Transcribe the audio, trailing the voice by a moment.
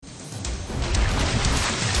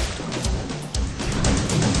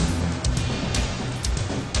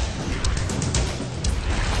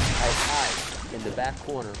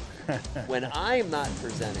corner when I'm not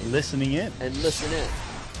presenting. Listening in. And listen in.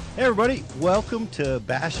 Hey, everybody. Welcome to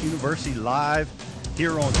Bash University Live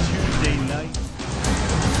here on Tuesday night.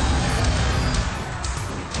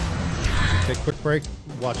 Take a quick break.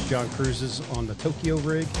 Watch John Cruz's on the Tokyo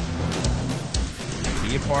rig.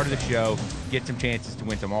 Be a part of the show. Get some chances to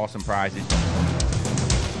win some awesome prizes.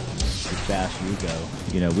 It's Bash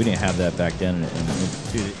Yugo. You know, we didn't have that back then.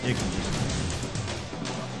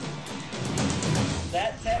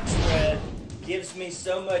 That text thread gives me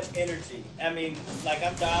so much energy. I mean, like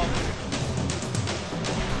I'm dialed.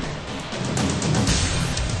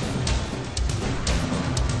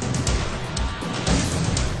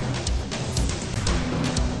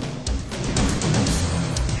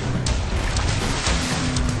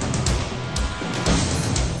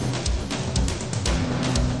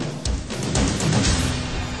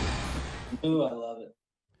 Ooh, I love it.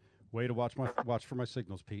 Way to watch for my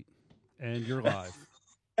signals, Pete. And you're live.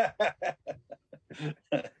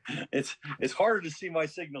 It's harder to see my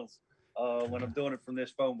signals when I'm doing it from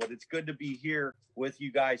this phone, but it's good to be here with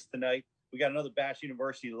you guys tonight. We got another Bash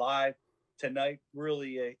University Live tonight.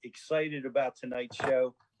 Really excited about tonight's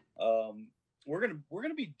show. We're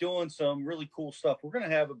gonna be doing some really cool stuff. We're gonna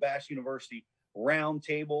have a Bash University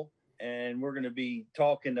roundtable, and we're gonna be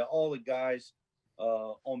talking to all the guys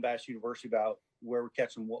on Bash University about where we're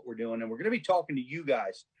catching, what we're doing, and we're gonna be talking to you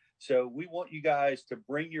guys. So we want you guys to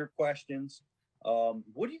bring your questions.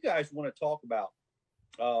 What do you guys want to talk about?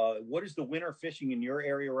 What is the winter fishing in your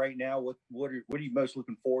area right now? What are you most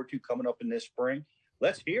looking forward to coming up in this spring?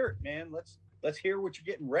 Let's hear it, man. Let's hear what you're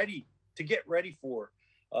getting ready for.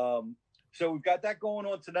 So we've got that going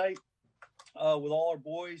on tonight with all our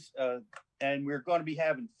boys, and we're going to be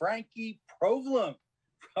having Frankie Provlum,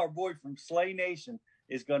 our boy from Slay Nation,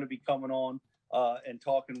 is going to be coming on and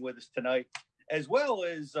talking with us tonight, as well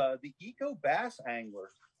as the Eco Bass Angler,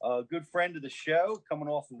 a good friend of the show, coming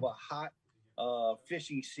off of a hot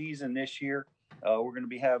fishing season this year. We're going to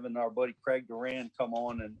be having our buddy Craig Duran come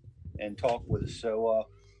on and talk with us. So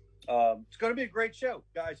it's going to be a great show.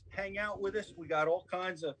 Guys, hang out with us. We got all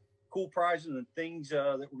kinds of cool prizes and things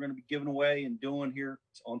that we're going to be giving away and doing here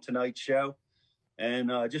on tonight's show. And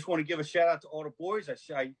I just want to give a shout out to all the boys.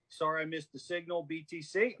 Sorry I missed the signal,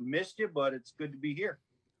 BTC. I missed you, but it's good to be here.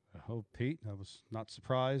 Oh, Pete, I was not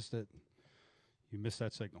surprised that you missed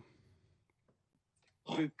that signal.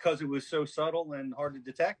 Because it was so subtle and hard to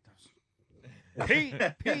detect. Pete.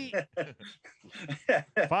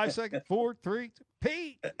 5 seconds, 4, 3,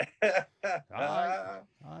 Pete. All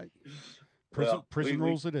right. Prison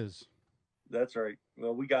rules it is. That's right.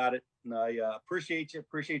 Well, we got it. And I appreciate you.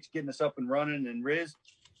 Appreciate you getting us up and running. And Riz,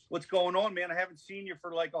 what's going on, man? I haven't seen you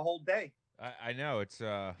for like a whole day. I know it's.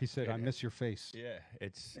 He said, "I miss your face." Yeah,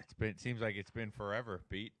 it's been. It seems like it's been forever,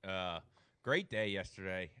 Pete. Great day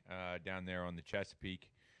yesterday down there on the Chesapeake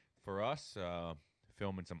for us,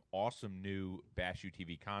 filming some awesome new Bash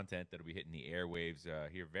UTV content that'll be hitting the airwaves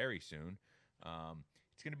here very soon.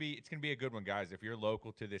 It's gonna be a good one, guys. If you're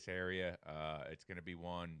local to this area, it's gonna be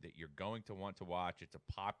one that you're going to want to watch. It's a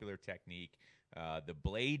popular technique. The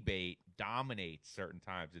blade bait dominates certain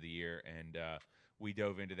times of the year, and we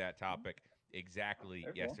dove into that topic exactly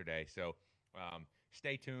yesterday. So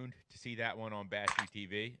stay tuned to see that one on Bash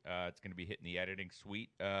UTV. It's going to be hitting the editing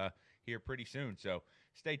suite here pretty soon. So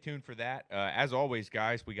stay tuned for that. As always,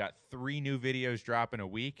 guys, we got 3 new videos dropping a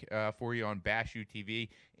week for you on Bash UTV,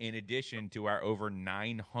 in addition to our over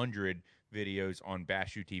 900 videos on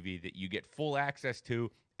Bash UTV that you get full access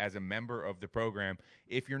to as a member of the program.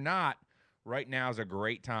 If you're not, right now is a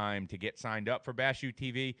great time to get signed up for Bash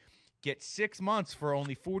UTV. Get 6 months for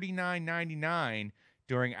only $49.99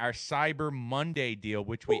 during our Cyber Monday deal,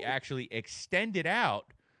 which we actually extended out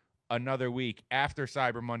another week after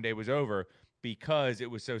Cyber Monday was over because it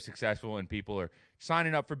was so successful and people are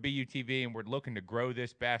signing up for BUTV, and we're looking to grow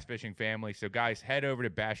this bass fishing family. So, guys, head over to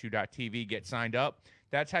bashu.tv, get signed up.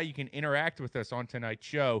 That's how you can interact with us on tonight's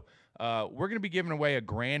show. We're going to be giving away a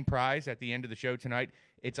grand prize at the end of the show tonight.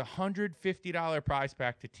 It's a $150 prize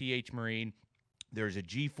pack to TH Marine. There's a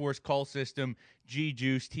G-Force Cull System,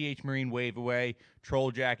 G-Juice, TH Marine Wave Away,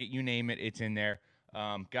 Troll Jacket, you name it, it's in there.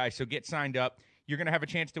 Guys, so get signed up. You're going to have a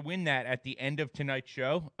chance to win that at the end of tonight's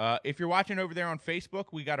show. If you're watching over there on Facebook,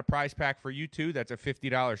 we got a prize pack for you, too. That's a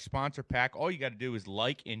 $50 sponsor pack. All you got to do is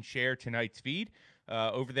like and share tonight's feed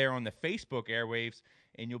over there on the Facebook airwaves,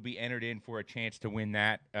 and you'll be entered in for a chance to win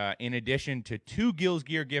that, in addition to 2 Gills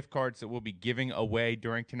Gear gift cards that we'll be giving away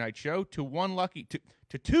during tonight's show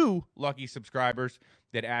to 2 lucky subscribers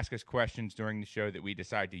that ask us questions during the show that we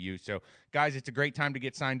decide to use. So, guys, it's a great time to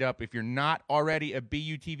get signed up. If you're not already a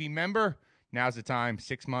BUTV member, now's the time.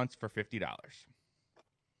 6 months for $50.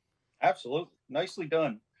 Absolutely. Nicely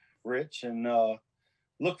done, Rich. And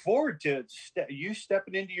look forward to you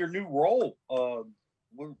stepping into your new role.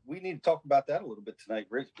 We need to talk about that a little bit tonight.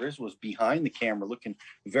 Riz was behind the camera looking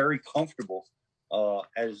very comfortable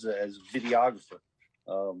as a videographer.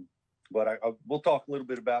 But we'll talk a little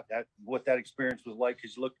bit about that, what that experience was like,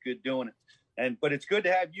 because you looked good doing it. But it's good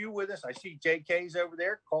to have you with us. I see JK's over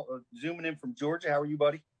there zooming in from Georgia. How are you,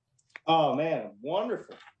 buddy? Oh, man,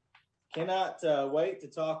 wonderful. Cannot wait to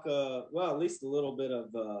talk, at least a little bit of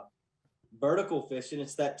vertical fishing.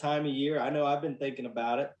 It's that time of year. I know I've been thinking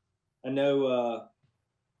about it. I know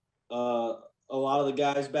a lot of the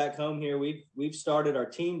guys back home here, we've started our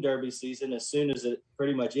team derby season as soon as it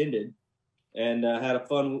pretty much ended, and had a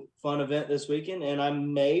fun event this weekend. And I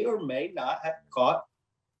may or may not have caught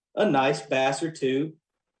a nice bass or two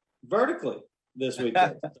vertically this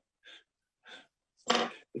weekend.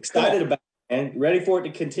 Excited about it, and ready for it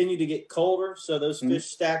to continue to get colder so those fish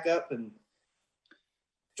stack up and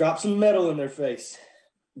drop some metal in their face.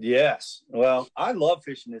 Yes. Well, I love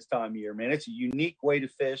fishing this time of year, man. It's a unique way to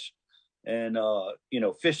fish. And,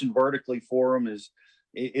 fishing vertically for them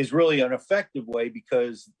is really an effective way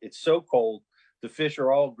because it's so cold. The fish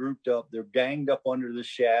are all grouped up. They're ganged up under the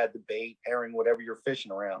shad, the bait, herring, whatever you're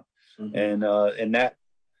fishing around. Mm-hmm. And that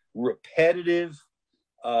repetitive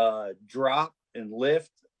drop and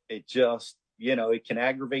lift, it just, it can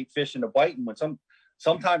aggravate fish into biting when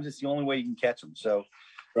sometimes it's the only way you can catch them. So,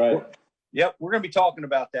 right. We're going to be talking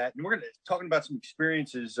about that, and we're going to talking about some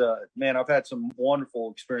experiences. Man, I've had some wonderful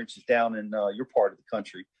experiences down in your part of the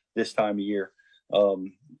country this time of year,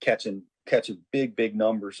 catching big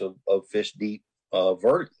numbers of fish deep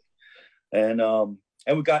vertically. And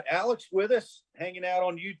we've got Alex with us, hanging out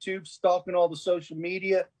on YouTube, stalking all the social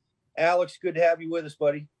media. Alex, good to have you with us,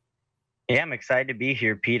 buddy. Yeah, I'm excited to be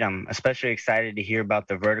here, Pete. I'm especially excited to hear about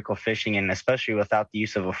the vertical fishing, and especially without the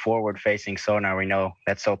use of a forward-facing sonar. We know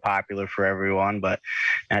that's so popular for everyone, but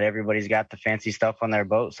not everybody's got the fancy stuff on their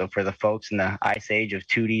boat. So for the folks in the ice age of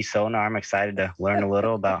 2D sonar, I'm excited to learn a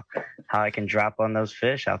little about how I can drop on those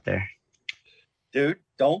fish out there. Dude,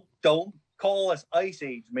 don't call us ice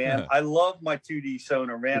age, man. Yeah. I love my 2D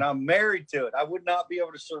sonar, man. I'm married to it. I would not be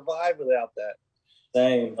able to survive without that.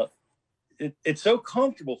 Same. It's so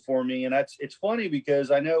comfortable for me, and it's funny because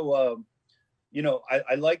I know,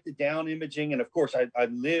 I like the down imaging, and of course I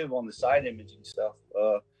live on the side imaging stuff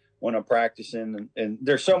when I'm practicing, and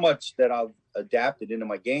there's so much that I've adapted into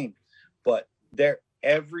my game, but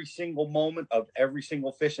every single moment of every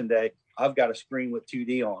single fishing day, I've got a screen with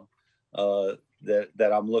 2D on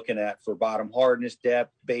that I'm looking at for bottom hardness,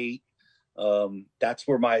 depth, bait. That's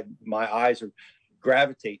where my eyes are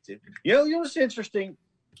gravitate to. You know what's interesting?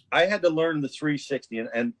 I had to learn the 360,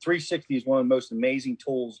 and 360 is one of the most amazing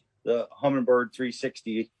tools, the Humminbird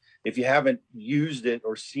 360. If you haven't used it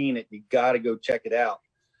or seen it, you got to go check it out.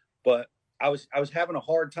 But I was having a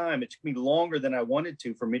hard time. It took me longer than I wanted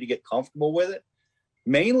to for me to get comfortable with it,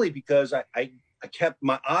 mainly because I kept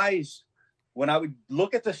my eyes, when I would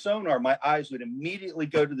look at the sonar, my eyes would immediately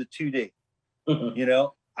go to the 2D.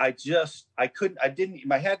 I had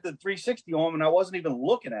the 360 on and I wasn't even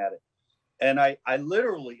looking at it. And I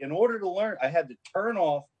literally, in order to learn, I had to turn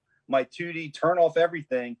off my 2D, turn off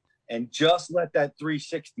everything, and just let that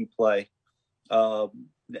 360 play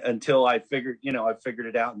until I figured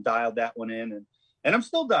it out and dialed that one in. And I'm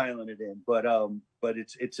still dialing it in, but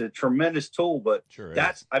it's a tremendous tool. But sure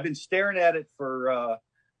I've been staring at it for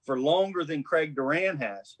longer than Craig Duran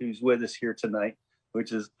has, who's with us here tonight,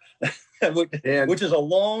 which is which is a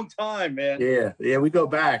long time, man. Yeah, we go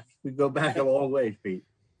back a long way, Pete.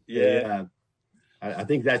 Yeah. I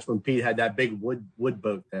think that's when Pete had that big wood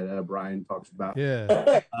boat that Brian talks about.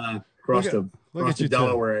 Yeah. Across the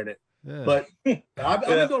Delaware in it. Yeah. But I've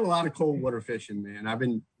been doing a lot of cold water fishing, man. I've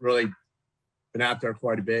been out there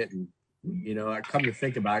quite a bit. And, I come to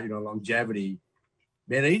think about, longevity.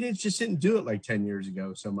 Man, he just didn't do it like 10 years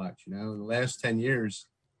ago so much, In the last 10 years,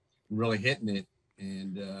 I'm really hitting it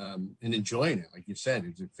and enjoying it. Like you said,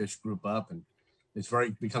 it's a fish group up and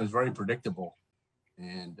becomes very predictable.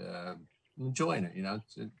 And enjoying it,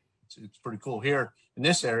 it's pretty cool. Here in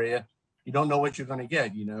this area, you don't know what you're going to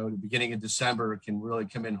get. The beginning of December can really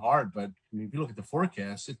come in hard, but if you look at the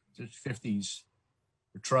forecast, there's 50s.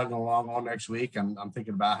 We're trudging along all next week. I'm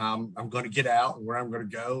thinking about how I'm going to get out and where I'm going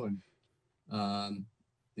to go, and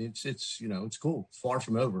it's cool. It's far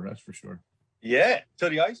from over, that's for sure. Yeah, till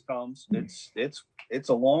the ice comes, it's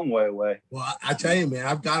a long way away. Well, I tell you, man,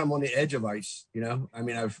 I've got them on the edge of ice.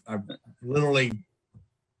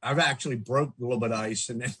 I've actually broke a little bit of ice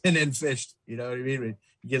and then fished. You know what I mean?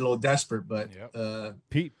 You get a little desperate, but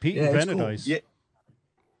Pete invented ice.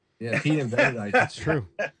 Yeah, Pete invented ice. That's true.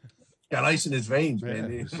 Got ice in his veins, Yeah,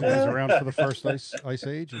 man. he's around for the first ice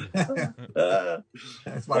age. And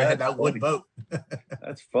That's why I had that one vote.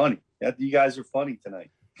 That's funny. You guys are funny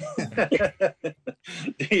tonight.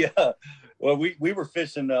 Well, we were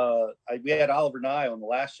fishing. We had Oliver Nye on the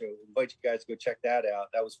last show. I invite you guys to go check that out.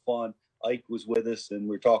 That was fun. Ike was with us, and we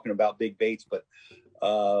were talking about big baits, but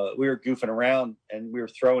we were goofing around, and we were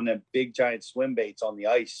throwing them big giant swim baits on the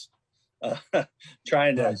ice,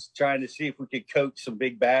 trying to see if we could coax some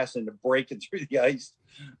big bass into breaking through the ice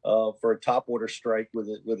for a topwater strike with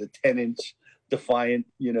a 10-inch Defiant,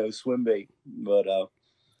 swim bait. But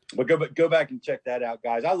go back and check that out,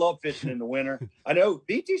 guys. I love fishing in the winter. I know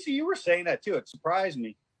BTC, you were saying that too. It surprised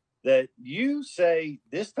me that you say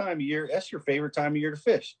this time of year, that's your favorite time of year to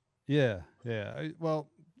fish. Yeah. Well,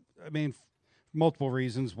 I mean, multiple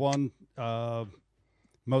reasons. One,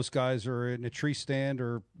 most guys are in a tree stand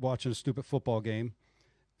or watching a stupid football game,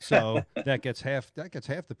 so that gets half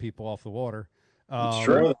the people off the water. It's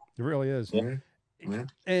true. It really is. Yeah.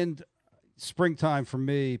 And springtime for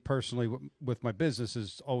me personally, with my business,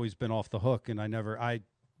 has always been off the hook, and I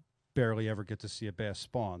barely ever get to see a bass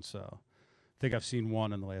spawn. So I think I've seen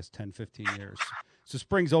one in the last 10, 15 years. So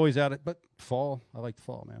spring's always out, but fall, I like the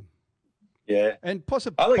fall, man. Yeah. And plus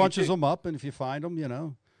it like bunches them up, and if you find them,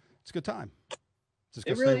 it's a good time. Just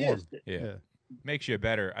gotta stay warm. Yeah. Makes you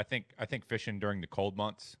better. I think fishing during the cold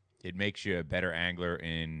months, it makes you a better angler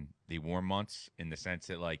in the warm months, in the sense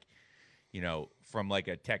that, like, from like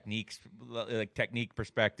a technique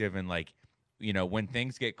perspective, and like, when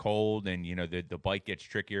things get cold and the bite gets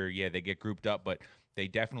trickier, they get grouped up, but they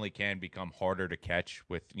definitely can become harder to catch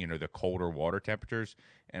with the colder water temperatures.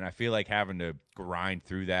 And I feel like having to grind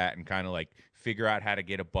through that and kind of like figure out how to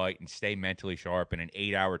get a bite and stay mentally sharp in an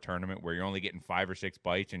 8-hour tournament where you're only getting 5 or 6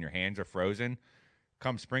 bites and your hands are frozen,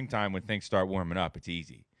 come springtime when things start warming up, it's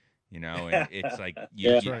easy. And it's like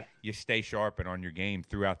you stay sharp and on your game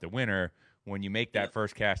throughout the winter. When you make that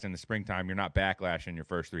first cast in the springtime, you're not backlashing your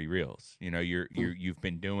first 3 reels. You've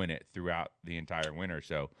been doing it throughout the entire winter,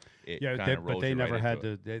 so it kind of rolls. But they never right had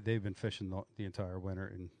to. They've been fishing the entire winter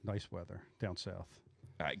in nice weather down south.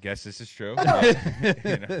 I guess this is true.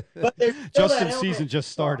 But Justin's season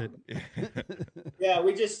just started. Yeah,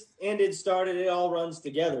 we just started. It all runs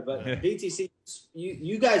together. But BTC,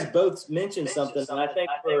 you guys both mentioned something, and I think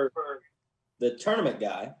for the tournament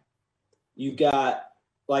guy, you got,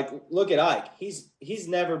 like, look at Ike. He's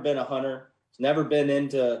never been a hunter. He's never been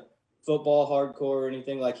into football hardcore or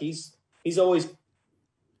anything. Like, he's always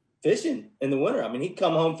fishing in the winter. I mean, he'd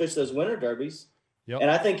come home, fish those winter derbies. Yep.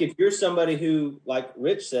 And I think if you're somebody who, like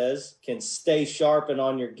Rich says, can stay sharp and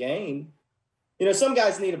on your game, some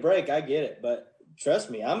guys need a break. I get it, but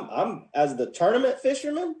trust me, I'm as the tournament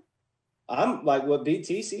fisherman, I'm like what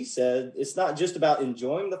BTC said. It's not just about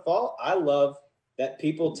enjoying the fall. I love that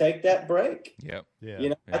people take that break. Yep.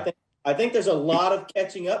 Yeah. I think there's a lot of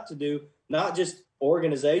catching up to do, not just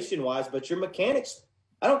organization wise, but your mechanics.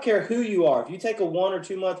 I don't care who you are. If you take a 1 or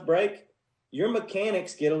 2 month break, your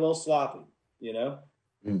mechanics get a little sloppy. Yeah,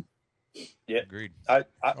 agreed. I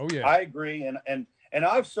agree, and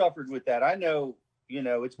I've suffered with that. I know,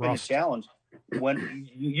 it's been a challenge when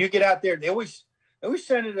you get out there. They always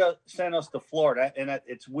send us to Florida, and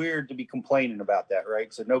it's weird to be complaining about that,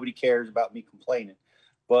 right? So nobody cares about me complaining,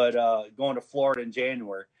 but going to Florida in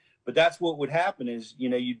January. But that's what would happen is,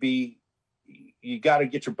 you got to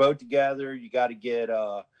get your boat together, you got to get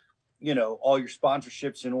all your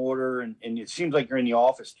sponsorships in order, and it seems like you're in the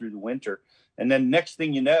office through the winter. And then next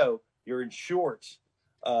thing you know, you're in shorts,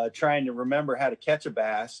 trying to remember how to catch a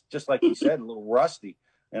bass, just like you said, a little rusty.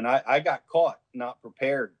 And I got caught not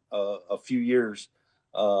prepared a few years,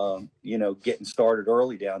 getting started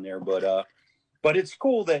early down there. But it's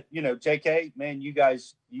cool that, JK, man, you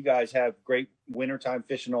guys have great wintertime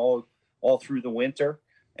fishing all through the winter.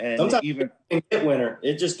 And sometimes even winter,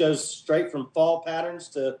 it just goes straight from fall patterns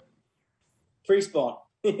to pre-spawn,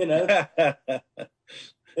 They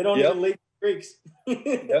don't even leave creeks.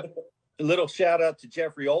 Yep. A little shout out to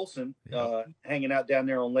Jeffrey Olson, hanging out down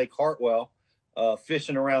there on Lake Hartwell,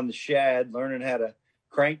 fishing around the shad, learning how to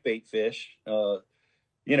crankbait fish,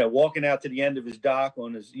 walking out to the end of his dock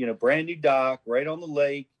on his, brand new dock right on the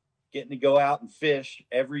lake, getting to go out and fish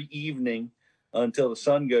every evening until the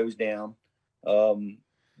sun goes down. I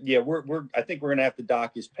think we're going to have to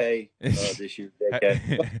dock his pay this year.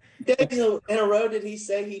 Days in a row did he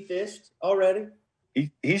say he fished already?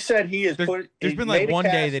 He said he has There's been like one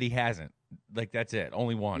day that he hasn't. Like, that's it.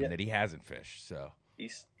 Only one that he hasn't fished. So he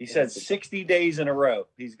said 60 days in a row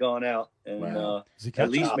he's gone out and at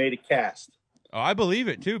least made a cast. Oh, I believe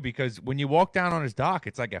it too, because when you walk down on his dock,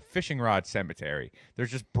 it's like a fishing rod cemetery. There's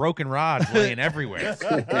just broken rods laying everywhere,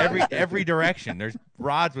 every direction. There's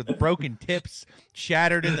rods with broken tips,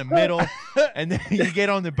 shattered in the middle, and then you get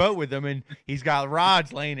on the boat with him, and he's got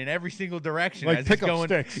rods laying in every single direction Like as he's pickup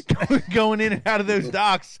sticks. going in and out of those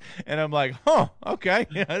docks. And I'm like, okay,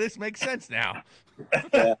 this makes sense now.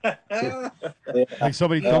 Like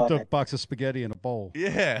somebody dumped a box of spaghetti in a bowl.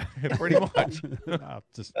 Yeah, pretty much.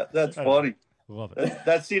 That's funny. Love it.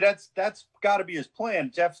 That's got to be his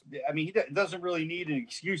plan. Jeff's. I mean, he doesn't really need an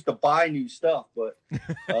excuse to buy new stuff, but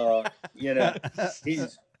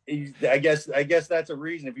he's. I guess that's a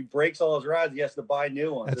reason. If he breaks all his rods, he has to buy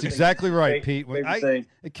new ones. That's exactly right, Pete. Thing.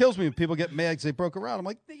 It kills me when people get mad because they broke a rod. I'm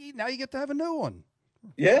like, now you get to have a new one.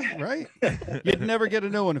 Yeah. Right? You'd never get a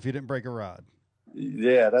new one if you didn't break a rod.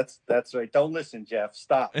 Yeah, that's right. Don't listen, Jeff.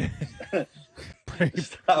 Stop.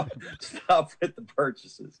 Stop with the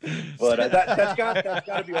purchases. But that's got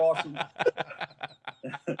to be awesome.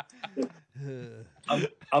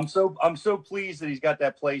 I'm so pleased that he's got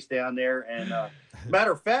that place down there. And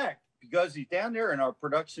matter of fact, because he's down there and our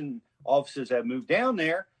production offices have moved down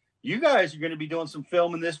there, you guys are going to be doing some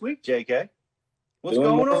filming this week, JK. What's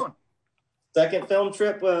going on? Second film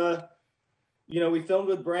trip. We filmed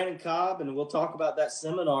with Brandon Cobb, and we'll talk about that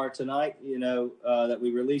seminar tonight, that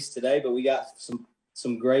we released today. But we got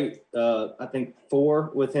some great, I think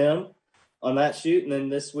 4 with him on that shoot. And then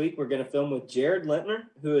this week we're going to film with Jared Lintner,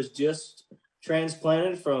 who is just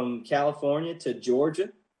transplanted from California to Georgia.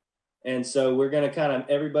 And so we're going to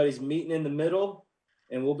everybody's meeting in the middle,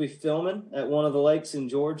 and we'll be filming at one of the lakes in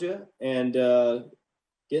Georgia and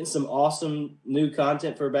getting some awesome new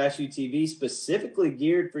content for Bass U TV, specifically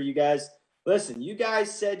geared for you guys. Listen, you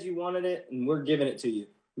guys said you wanted it, and we're giving it to you.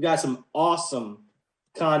 We got some awesome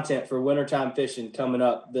content for wintertime fishing coming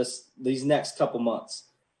up these next couple months,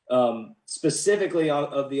 specifically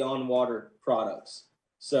of the on-water products.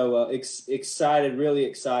 So excited, really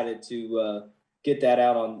excited to get that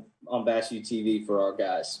out on Bass U TV for our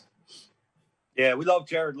guys. Yeah, we love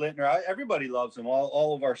Jared Lintner. Everybody loves him.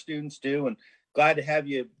 All of our students do, and glad to have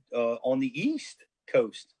you on the East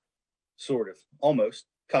Coast, sort of, almost.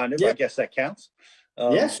 Kind of, yeah. I guess that counts.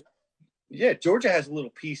 Yes. Yeah, Georgia has a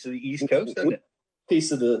little piece of the East Coast, doesn't it? Piece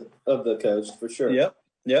of the coast for sure. Yep.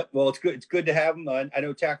 Well, it's good. It's good to have them. I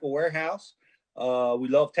know Tackle Warehouse. We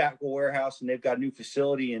love Tackle Warehouse, and they've got a new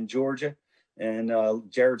facility in Georgia. And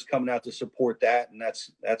Jared's coming out to support that, and that's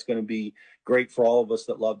going to be great for all of us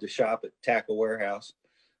that love to shop at Tackle Warehouse.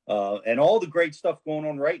 And all the great stuff going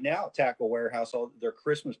on right now at Tackle Warehouse. All their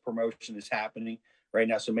Christmas promotion is happening right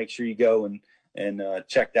now, so make sure you go and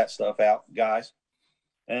check that stuff out, guys.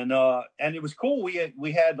 And it was cool. We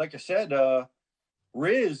had, like I said,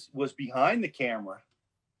 Riz was behind the camera.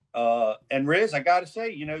 And Riz, I got to say,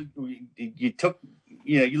 you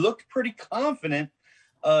looked pretty confident.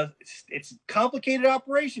 It's a complicated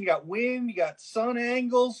operation. You got wind, you got sun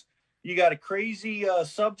angles, you got a crazy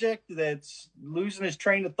subject that's losing his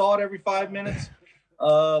train of thought every 5 minutes.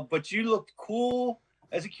 But you looked cool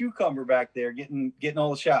as a cucumber back there, getting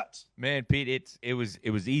all the shots. Man, Pete, it was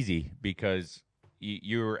easy because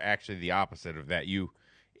you're actually the opposite of that.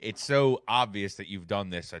 It's so obvious that you've done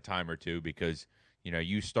this a time or two because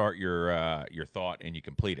you start your thought and you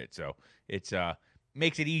complete it. So it's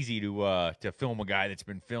makes it easy to film a guy that's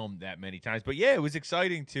been filmed that many times. But yeah, it was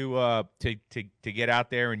exciting to get out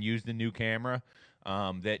there and use the new camera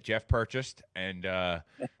that Jeff purchased and.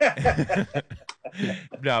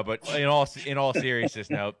 No, but in all seriousness,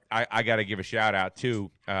 no, I got to give a shout out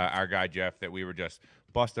to our guy Jeff that we were just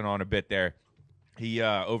busting on a bit there. He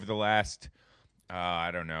over the last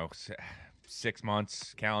 6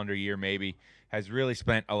 months, calendar year maybe, has really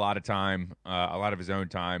spent a lot of time, a lot of his own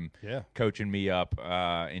time, coaching me up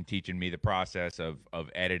and teaching me the process of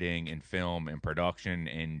editing and film and production,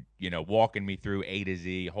 and walking me through A to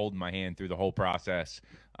Z, holding my hand through the whole process,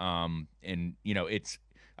 and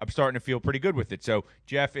I'm starting to feel pretty good with it. So,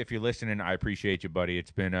 Jeff, if you're listening, I appreciate you, buddy. It's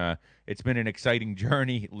been an exciting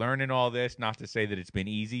journey learning all this. Not to say that it's been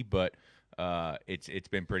easy, but it's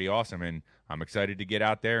been pretty awesome, and I'm excited to get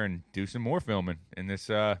out there and do some more filming in this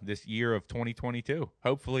year of 2022.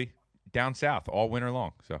 Hopefully, down south all winter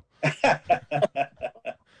long. So.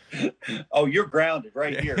 Oh, you're grounded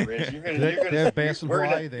right here, Rich. They have Bass and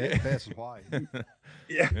Hawaii. They have Bass and Hawaii.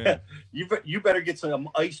 Yeah. You better get some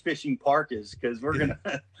ice fishing parkas because we're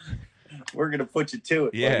gonna put you to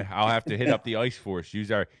it. Yeah, buddy. I'll have to hit up the Ice Force.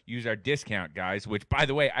 Use our discount, guys. Which, by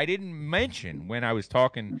the way, I didn't mention when I was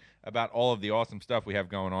talking about all of the awesome stuff we have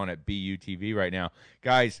going on at BUTV right now,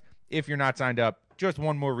 guys. If you're not signed up, just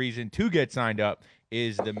one more reason to get signed up.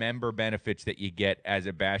 is the member benefits that you get as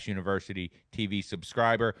a Bash University TV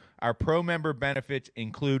subscriber. Our pro member benefits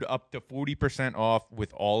include up to 40% off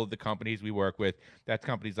with all of the companies we work with. That's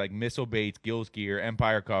companies like Missile Baits, Gills Gear,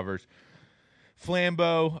 Empire Covers,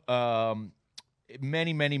 Flambeau,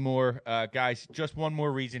 many, many more. Guys, just one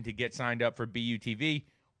more reason to get signed up for BUTV.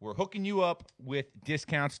 We're hooking you up with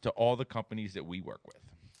discounts to all the companies that we work with.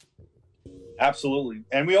 Absolutely.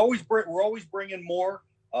 And we're always bringing more.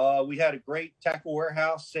 We had a great Tackle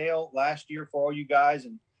Warehouse sale last year for all you guys,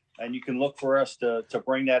 and you can look for us to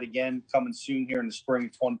bring that again coming soon here in the spring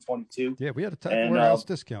of 2022. Yeah, we had a Tackle Warehouse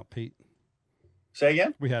discount, Pete. Say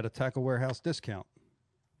again? We had a Tackle Warehouse discount.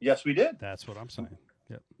 Yes, we did. That's what I'm saying.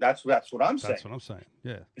 Yep. That's what I'm saying. That's what I'm saying.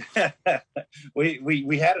 Yeah.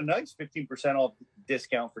 we had a nice 15% off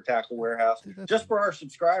discount for Tackle Warehouse just for our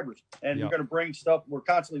subscribers. And we're going to bring stuff. We're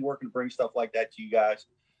constantly working to bring stuff like that to you guys.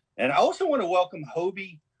 And I also want to welcome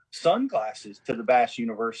Hobie Sunglasses to the Bash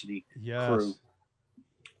University crew.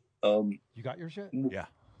 You got yours yet? Yeah.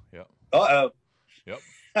 Yep. Uh-oh.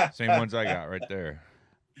 Yep. Same ones I got right there.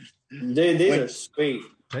 Dude, these are sweet.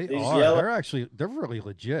 They These are. yellow- They're really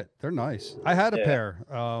legit. They're nice. I had a pair.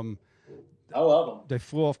 I love them. They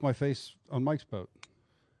flew off my face on Mike's boat.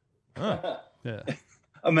 Huh. Yeah.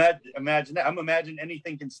 Imagine that. I'm imagining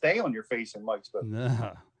anything can stay on your face in Mike's boat.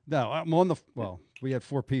 No, I'm on the. Well, we had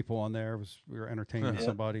 4 people on there. We were entertaining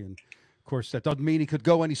somebody, and of course that doesn't mean he could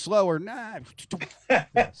go any slower. Nah.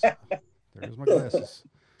 Yes. There's my glasses.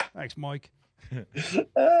 Thanks, Mike.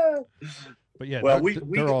 But yeah, well, we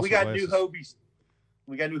awesome got glasses. new Hobies.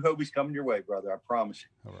 We got new Hobies coming your way, brother. I promise you.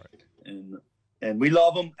 All right. And we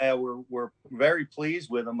love them. We're very pleased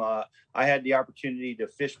with them. I had the opportunity to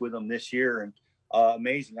fish with them this year, and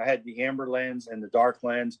amazing. I had the amber lens and the dark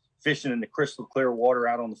lens fishing in the crystal clear water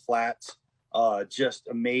out on the flats. Just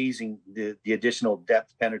amazing the additional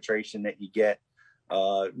depth penetration that you get.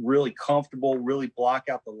 Really comfortable. Really block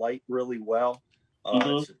out the light really well.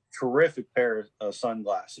 It's a terrific pair of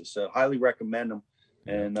sunglasses. So highly recommend them.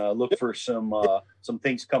 And look for some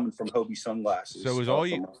things coming from Hobie Sunglasses. So is all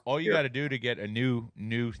you got to do to get a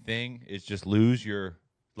new thing is just lose your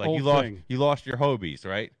Old you lost your Hobies,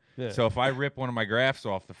 right? Yeah. So if I rip one of my graphs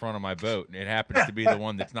off the front of my boat and it happens to be the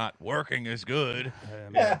one that's not working as good,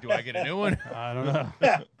 do I get a new one? I don't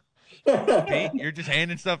know. Pete, you're just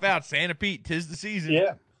handing stuff out. Santa Pete, 'tis the season.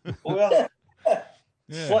 Yeah. Well,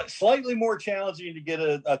 slightly more challenging to get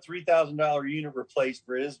a $3,000 unit replaced,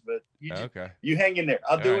 Riz, but you hang in there.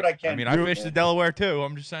 I'll do what I can. I mean, I fish the Delaware too.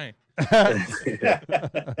 I'm just saying.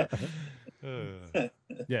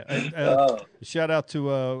 Shout out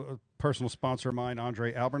to a personal sponsor of mine,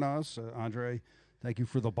 Andre Albernaz. Andre, thank you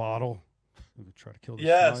for the bottle. I'm gonna try to kill this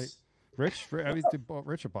tonight. Rich, they bought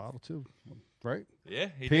Rich a bottle too, right? Yeah,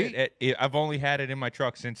 he did. I've only had it in my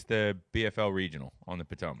truck since the BFL regional on the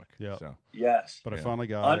Potomac. Yeah. So. Yes. But I finally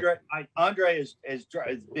got Andre. Andre has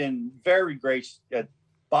been very gracious at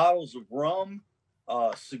bottles of rum,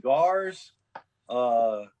 cigars.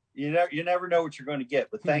 You never know what you're going to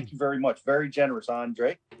get, but thank you very much. Very generous,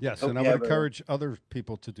 Andre. Yes, Hope and I would encourage other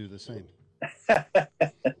people to do the same.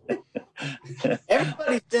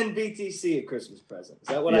 Everybody send BTC a Christmas present. Is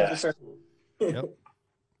that what I just heard? Yep.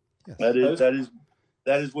 Yes.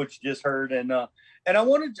 That is what you just heard, and I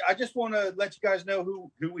just want to let you guys know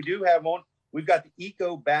who we do have on. We've got the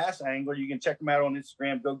Eco Bass Angler. You can check them out on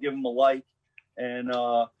Instagram. Go give them a like. And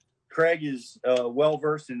Craig is well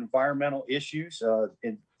versed in environmental issues.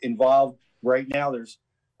 Involved right now. There's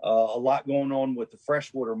a lot going on with the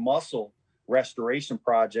freshwater mussel restoration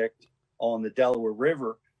project on the Delaware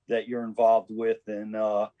River that you're involved with, and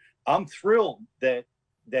I'm thrilled that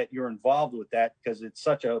you're involved with that because it's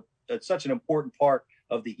such an important part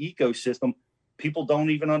of the ecosystem. People don't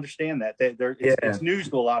even understand that. It's news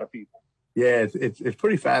to a lot of people. Yeah, it's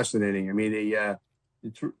pretty fascinating. I mean,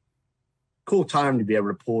 it's a cool time to be able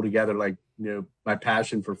to pull together, like, my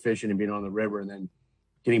passion for fishing and being on the river, and then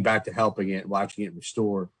getting back to helping it, watching it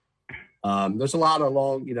restore. There's a lot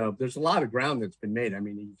of ground that's been made. I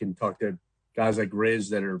mean, you can talk to guys like Riz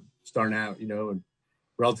that are starting out, and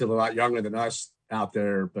relatively a lot younger than us out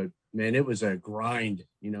there. But man, it was a grind,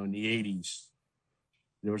 in the 80s.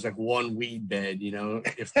 There was like one weed bed,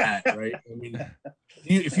 if that, right? I mean,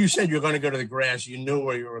 if you said you're going to go to the grass, you knew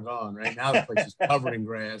where you were going, right? Now the place is covered in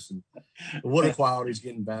grass and the water quality is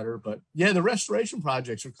getting better. But yeah, the restoration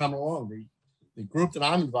projects are coming along. The group that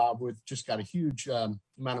I'm involved with just got a huge amount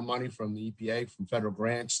of money from the EPA, from federal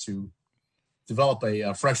grants, to develop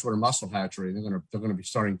a freshwater mussel hatchery. They're going to be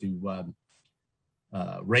starting to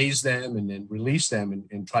raise them and then release them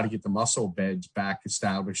and try to get the mussel beds back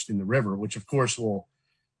established in the river, which of course will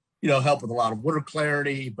help with a lot of water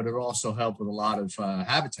clarity, but it'll also help with a lot of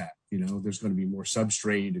habitat. There's going to be more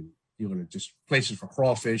substrate, and you're going to just places for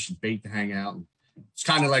crawfish and bait to hang out. And it's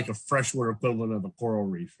kind of like a freshwater equivalent of a coral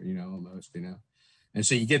reef, almost. And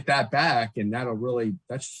so you get that back, and that'll really,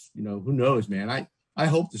 that's, who knows, man. I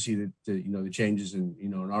hope to see the changes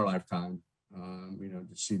in our lifetime, to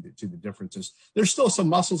see the differences. There's still some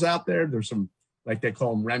mussels out there. There's some, like they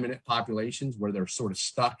call them, remnant populations, where they're sort of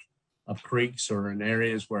stuck up creeks or in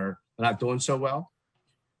areas where they're not doing so well.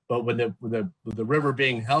 But with the river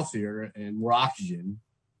being healthier and more oxygen,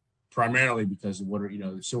 primarily because of water,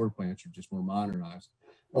 the sewer plants are just more modernized,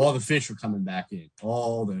 all the fish are coming back in,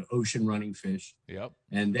 all the ocean running fish. Yep.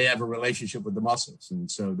 And they have a relationship with the mussels. And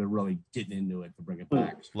so they're really getting into it to bring it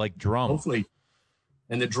back. Like drum. Hopefully.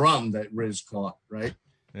 And the drum that Riz caught, right?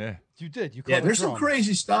 Yeah. You did. You caught Yeah, a there's drum. some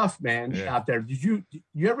crazy stuff, man, Yeah. out there. Did you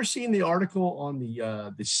ever seen the article on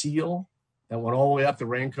the seal that went all the way up the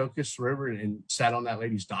Rancocas River and sat on that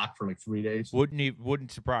lady's dock for like 3 days?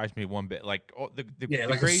 Wouldn't surprise me one bit. Like the Like a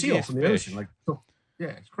seal craziest from the fish. ocean. Like, yeah,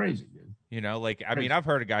 it's crazy, dude. I mean, I've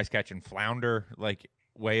heard of guys catching flounder like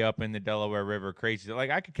way up in the Delaware River. Crazy. Like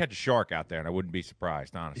I could catch a shark out there, and I wouldn't be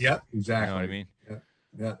surprised, honestly. Yep, exactly. You know what I mean?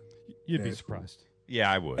 Yeah. You'd Yeah, be it's surprised.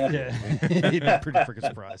 Yeah, I would. Yeah. You'd be pretty freaking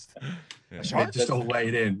surprised. Yeah. A shark? Just don't weigh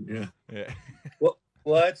it in. Yeah. Yeah.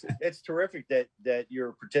 Well, it's terrific that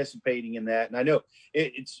you're participating in that, and I know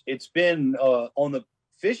it's been on the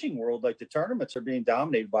fishing world, like the tournaments are being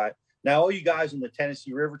dominated by it. Now, all you guys in the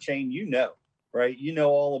Tennessee River chain, right? You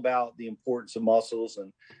know all about the importance of mussels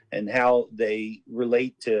and how they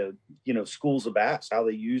relate to schools of bass, how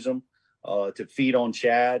they use them to feed on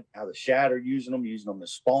shad, how the shad are using them to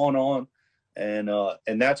spawn on, and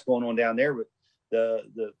that's going on down there. But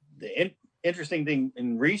the interesting thing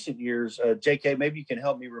in recent years, JK, maybe you can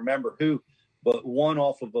help me remember who, but one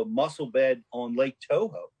off of a mussel bed on Lake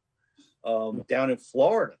Toho down in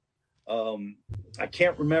Florida. I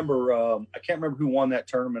can't remember who won that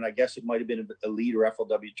tournament. I guess it might have been an elite or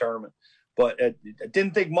FLW tournament, but I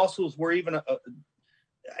didn't think mussels were even I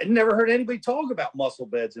never heard anybody talk about mussel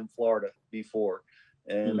beds in Florida before.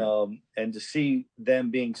 And to see them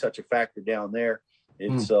being such a factor down there,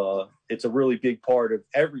 it's a really big part of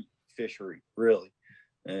every fishery, really.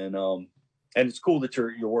 And it's cool that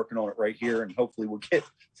you're working on it right here, and hopefully we'll get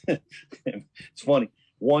it's funny.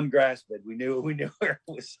 One grass bed. We knew where it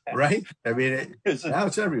was at. Right. I mean, now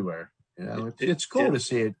it's everywhere. It's cool to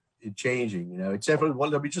see it changing. It's definitely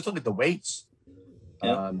one. Just look at the weights.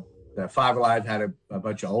 Yeah. The Five Alive had a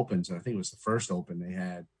bunch of opens. And I think it was the first open they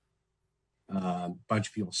had. A bunch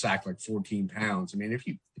of people sacked like 14 pounds. I mean, if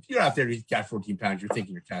you're out there, you got 14 pounds, you're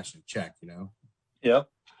thinking you're cashing a check. Yeah.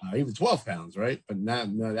 Even 12 pounds, right? But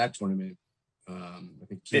no, that tournament. I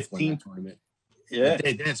think Keith won that tournament. Yeah,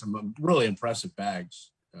 they had some really impressive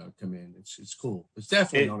bags come in. It's cool. It's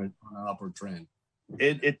definitely on an upward trend.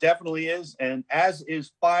 It definitely is, and as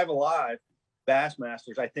is Five Alive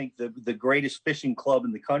Bassmasters. I think the greatest fishing club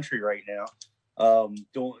in the country right now,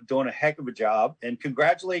 doing a heck of a job. And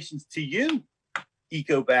congratulations to you,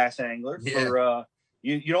 Eco Bass Angler, for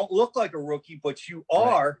you don't look like a rookie, but you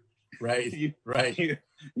are. Right. Right.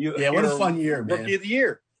 What a fun year, man. Rookie of the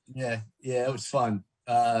year. Yeah, it was fun.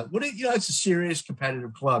 It's a serious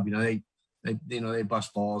competitive club. They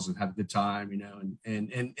bust balls and have a good time.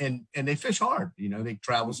 And they fish hard. They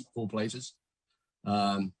travel some cool places.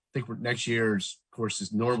 I think next year's course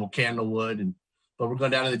is Normal Candlewood, but we're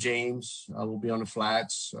going down to the James. We'll be on the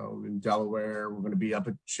flats in Delaware. We're going to be up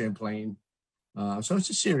at Champlain. So it's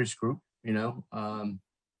a serious group. It's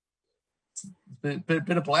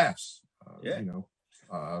been a blast. The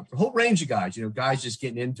whole range of guys. Guys just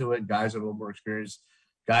getting into it. Guys that are a little more experienced.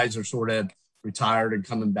 Guys are sort of retired and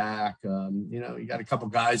coming back. You got a couple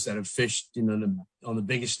guys that have fished, on the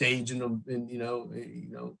biggest stage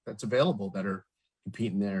that's available that are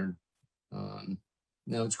competing there.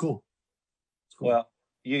 It's cool. It's cool. Well,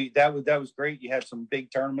 that was great. You had some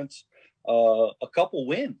big tournaments, a couple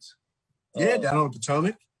wins. Down on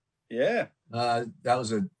Potomac. Yeah. That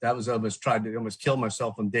was almost kill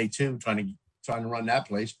myself on day 2 trying to run that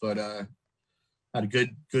place, but had a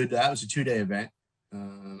good. That was a 2-day event.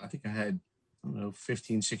 I think I had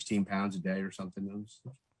 15, 16 pounds a day or something. It was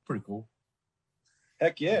pretty cool.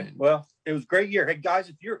 Heck yeah. Well, it was a great year. Hey guys,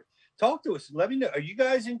 if you're talk to us, let me know. Are you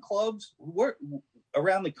guys in clubs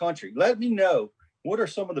around the country? Let me know. What are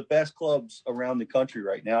some of the best clubs around the country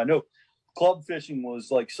right now? I know club fishing was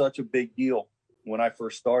like such a big deal when I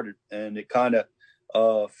first started, and it kind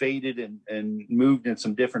of faded and moved in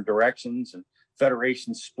some different directions, and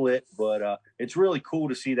federations split. But it's really cool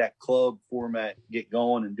to see that club format get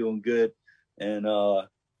going and doing good. And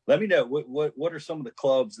let me know what are some of the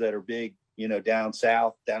clubs that are big, down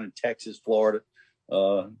south, down in Texas, Florida.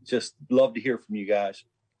 Just love to hear from you guys.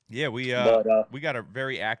 Yeah, we got a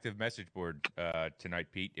very active message board tonight,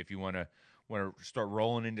 Pete. If you want to start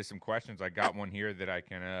rolling into some questions, I got one here that I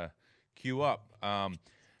can queue up.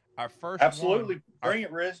 Our first absolutely one, bring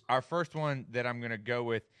it, Riz. Our first one that I'm going to go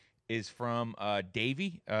with is from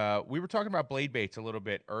Davey. We were talking about blade baits a little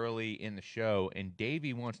bit early in the show, and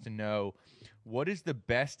Davey wants to know what is the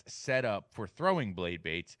best setup for throwing blade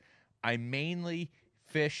baits. I mainly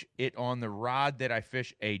fish it on the rod that I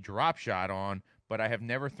fish a drop shot on, but I have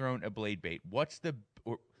never thrown a blade bait. What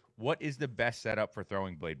is the best setup for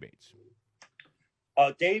throwing blade baits?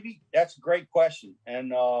 Davey, that's a great question,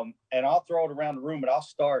 and I'll throw it around the room, but I'll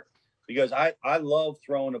start because I love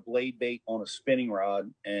throwing a blade bait on a spinning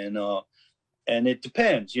rod, and it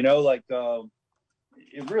depends, it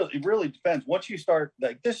really depends. Once you start,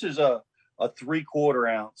 like, this is a 3/4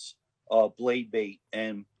 ounce blade bait,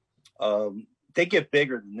 and they get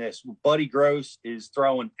bigger than this. Buddy Gross is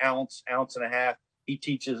throwing ounce and a half. He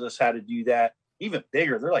teaches us how to do that. Even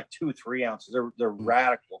bigger, they're like 2 or 3 ounces. They're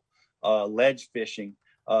radical ledge fishing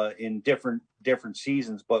in different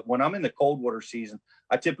seasons. But when I'm in the cold water season,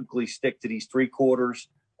 I typically stick to these 3/4,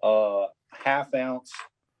 half ounce,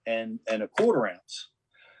 and a 1/4 ounce.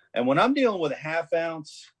 And when I'm dealing with a half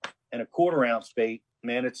ounce and a 1/4 ounce bait,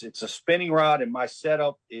 man, it's a spinning rod, and my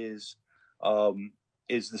setup is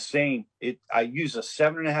the same. I use a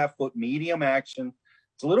 7.5 foot medium action.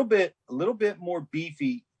 It's a little bit more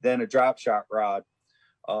beefy than a drop shot rod.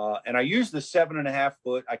 And I use the 7.5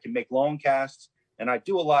 foot. I can make long casts, and I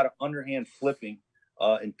do a lot of underhand flipping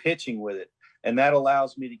and pitching with it. And that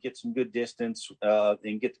allows me to get some good distance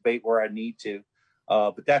and get the bait where I need to.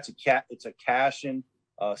 But it's a Cashin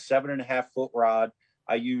 7.5 foot rod.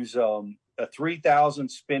 I use a 3,000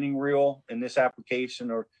 spinning reel in this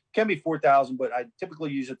application, or can be 4,000, but I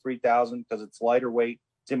typically use a 3,000 because it's lighter weight.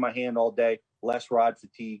 It's in my hand all day, less rod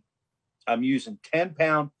fatigue. I'm using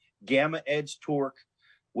 10-pound Gamma Edge Torque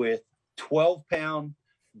with 12-pound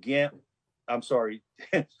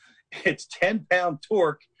it's 10-pound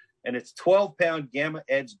torque, and it's 12-pound Gamma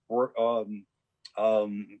Edge fluorocarbon.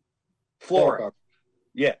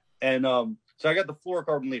 Yeah, and so I got the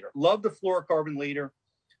fluorocarbon leader. Love the fluorocarbon leader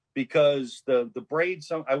because the braid.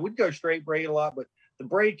 I would go straight braid a lot, but the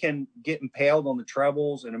braid can get impaled on the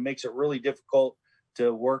trebles, and it makes it really difficult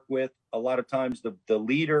to work with. A lot of times, the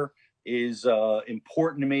leader is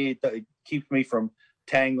important to me. It keeps me from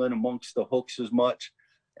tangling amongst the hooks as much.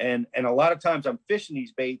 And a lot of times I'm fishing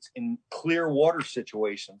these baits in clear water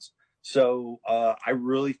situations. So I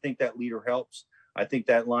really think that leader helps. I think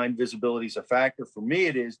that line visibility is a factor. For me,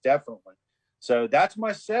 it is definitely. So that's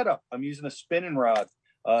my setup. I'm using a spinning rod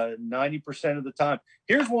 90% of the time.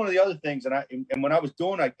 Here's one of the other things. And when I was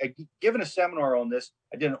doing, I given a seminar on this.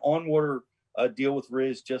 I did an on-water deal with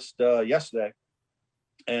Riz just yesterday.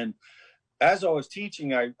 And as I was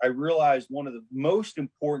teaching, I realized one of the most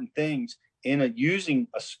important things in using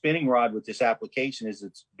a spinning rod with this application is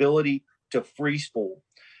its ability to free spool.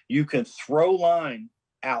 You can throw line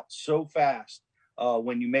out so fast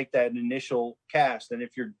when you make that initial cast. And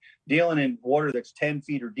if you're dealing in water that's 10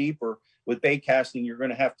 feet or deeper with bait casting, you're going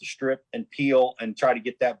to have to strip and peel and try to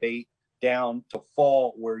get that bait down to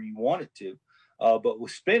fall where you want it to. But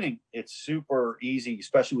with spinning, it's super easy,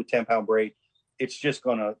 especially with 10-pound braid. It's just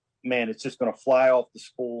going to fly off the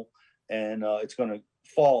spool, and it's going to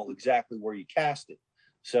fall exactly where you cast it.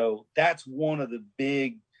 So that's one of the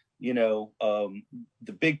big,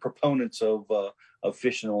 the big proponents of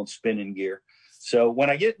fishing on spinning gear. So when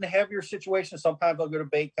I get in a heavier situation, sometimes I'll go to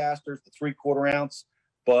bait casters, the 3/4 ounce,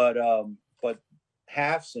 but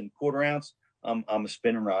halves and 1/4 ounce, I'm a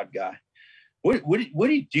spinning rod guy. What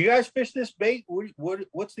do you guys fish this bait?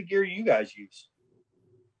 What's the gear you guys use?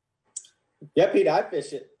 Yeah, Pete, I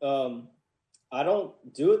fish it. I don't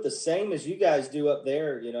do it the same as you guys do up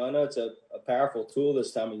there. I know it's a powerful tool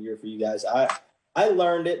this time of year for you guys. I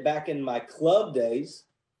learned it back in my club days.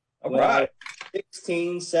 All right. I was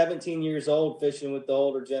 16, 17 years old, fishing with the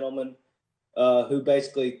older gentleman who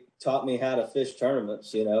basically taught me how to fish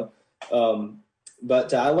tournaments,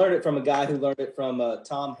 But I learned it from a guy who learned it from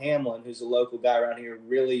Tom Hamlin, who's a local guy around here,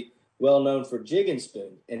 really well known for jig and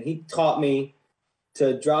spoon. And he taught me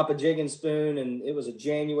to drop a jig and spoon, and it was a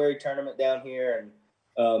January tournament down here.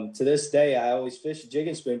 And to this day, I always fish a jig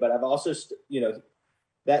and spoon. But I've also,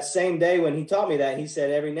 that same day when he taught me that, he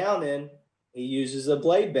said every now and then he uses a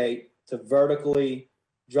blade bait to vertically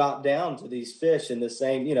drop down to these fish in the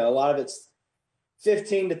same, a lot of it's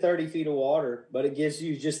 15 to 30 feet of water, but it gives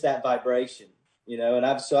you just that vibration, and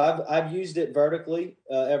I've used it vertically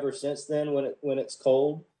ever since then when it's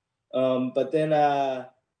cold. But then,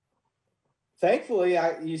 thankfully,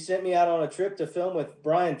 you sent me out on a trip to film with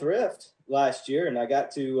Brian Thrift last year, and I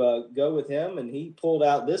got to go with him, and he pulled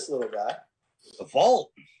out this little guy. The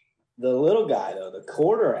Vault. The little guy, though, the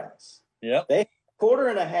 1/4 ounce. Yep. They 1/4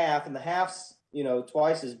 and a half, and the half's,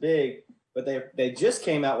 twice as big, but they just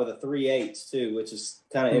came out with a 3/8 too, which is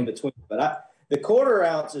kind of in between. But the 1/4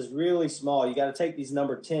 ounce is really small. You got to take these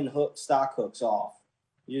number 10 stock hooks off.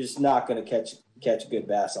 You're just not going to catch a good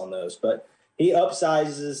bass on those. But he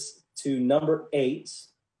upsizes to number 8,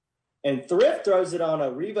 and Thrift throws it on a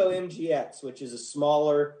Revo MGX, which is a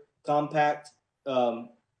smaller, compact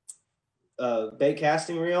bait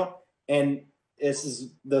casting reel. And this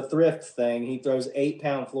is the Thrift thing. He throws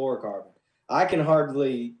 8-pound fluorocarbon. I can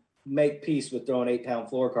hardly make peace with throwing 8-pound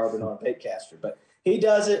fluorocarbon on a bait caster, but he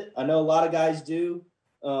does it. I know a lot of guys do.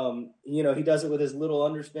 He does it with his little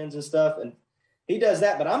underspins and stuff, and he does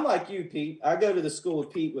that. But I'm like you, Pete. I go to the school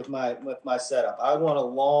of Pete with my setup. I want a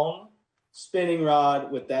long spinning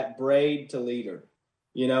rod with that braid to leader.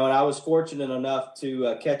 And I was fortunate enough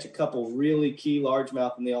to catch a couple really key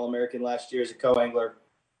largemouth in the All-American last year as a co-angler,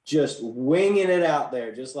 just winging it out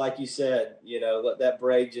there, just like you said. Let that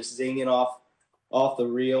braid just zinging off the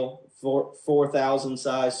reel, 4,000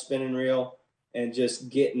 size spinning reel, and just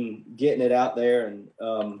getting it out there. And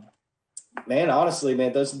man, honestly,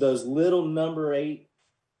 man, those little number 8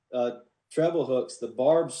 treble hooks, the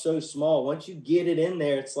barb's so small. Once you get it in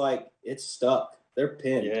there, it's like it's stuck. They're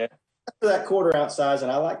pinned. Yeah. That 1/4 ounce size,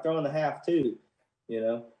 and I like throwing the half too.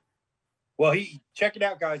 Well, check it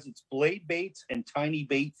out, guys. It's Blade Baits and Tiny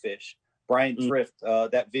Bait Fish. Brian Thrift.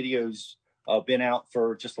 That video's been out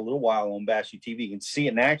for just a little while on Bass U TV. You can see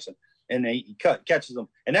it in action, and he catches them.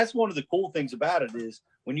 And that's one of the cool things about it is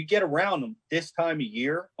when you get around them this time of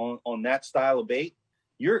year on that style of bait,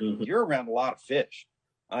 you're around a lot of fish.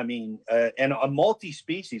 I mean, and a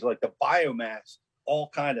multi-species, like the biomass all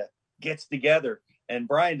kind of gets together. And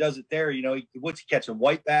Brian does it there. What's he catching?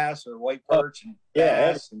 White bass or white perch and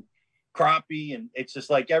bass and crappie, and it's just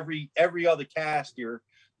like every other cast you're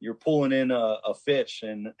pulling in a fish,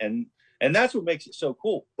 and that's what makes it so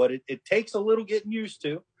cool. But it takes a little getting used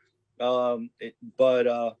to. But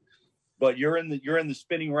you're in the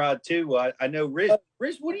spinning rod too. I know Riz,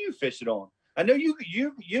 what are you fishing on? I know you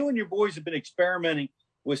and your boys have been experimenting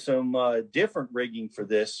with some different rigging for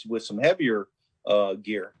this with some heavier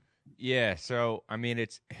gear. Yeah, so I mean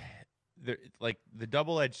it's the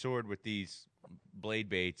double-edged sword with these blade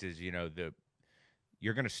baits is you're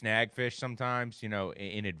going to snag fish sometimes,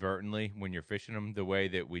 inadvertently when you're fishing them the way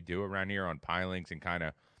that we do around here on pilings and kind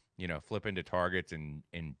of, flip into targets and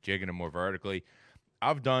jigging them more vertically.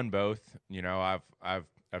 I've done both.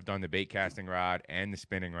 I've done the bait casting rod and the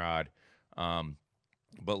spinning rod.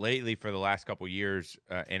 But lately for the last couple of years,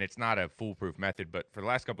 and it's not a foolproof method, but for the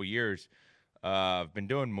last couple of years, I've been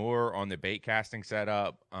doing more on the bait casting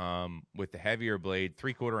setup with the heavier blade,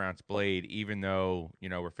 3/4 ounce blade, even though,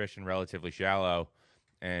 we're fishing relatively shallow,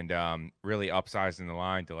 and really upsizing the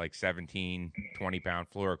line to like 17, 20-pound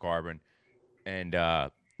fluorocarbon. And,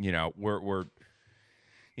 we're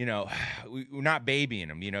not babying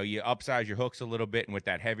them. You upsize your hooks a little bit, and with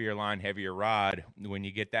that heavier line, heavier rod, when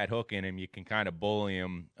you get that hook in them, you can kind of bully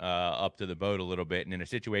them up to the boat a little bit. And in a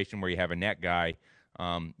situation where you have a net guy,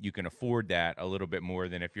 you can afford that a little bit more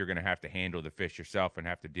than if you're going to have to handle the fish yourself and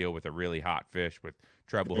have to deal with a really hot fish with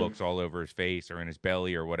treble hooks all over his face or in his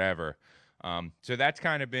belly or whatever. So that's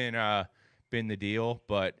kind of been the deal.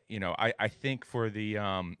 But I think for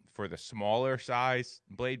the smaller size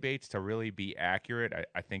blade baits to really be accurate,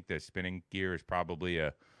 I think the spinning gear is probably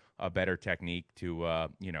a better technique to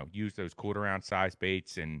use those 1/4 ounce size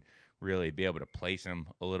baits and really be able to place them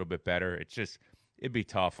a little bit better. It'd be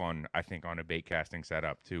tough on a bait casting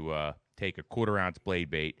setup to take a 1/4 ounce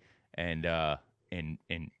blade bait and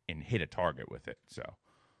hit a target with it. So,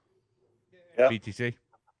 yep. BTC.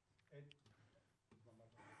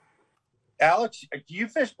 Alex, do you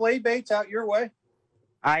fish blade baits out your way?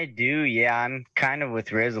 I do, yeah. I'm kind of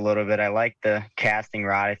with Riz a little bit. I like the casting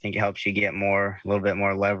rod. I think it helps you get a little bit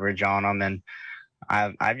more leverage on them. And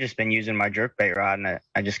I've just been using my jerkbait rod, and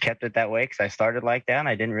I just kept it that way because I started like that, and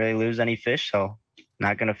I didn't really lose any fish. So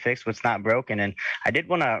not going to fix what's not broken. And I did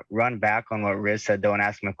want to run back on what Riz said, though, and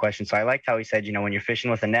ask him a question. So I liked how he said, when you're fishing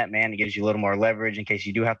with a net, man, it gives you a little more leverage in case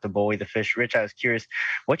you do have to bully the fish. Rich, I was curious,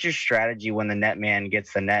 what's your strategy when the net man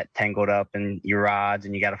gets the net tangled up in your rods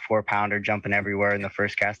and you got a 4-pounder jumping everywhere in the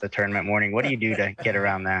first cast of tournament morning? What do you do to get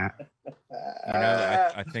around that?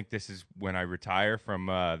 I think this is when I retire from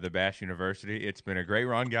the Bass University. It's been a great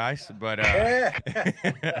run, guys. But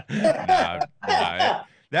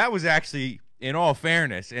that was actually in all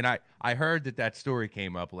fairness, and I heard that story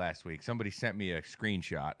came up last week. Somebody sent me a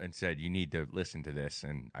screenshot and said you need to listen to this,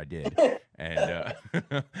 and I did.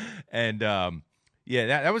 Yeah,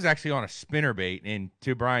 that was actually on a spinnerbait. And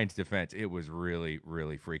to Brian's defense, it was really,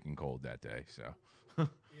 really freaking cold that day. So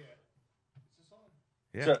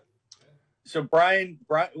yeah. So Brian,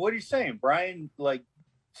 what are you saying? Brian like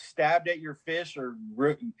stabbed at your fish or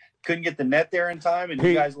couldn't get the net there in time, and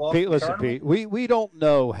you guys lost. Pete, the listen, tournament? Pete, we don't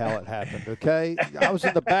know how it happened. Okay, I was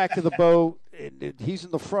in the back of the boat, and he's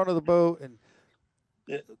in the front of the boat, and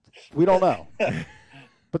we don't know.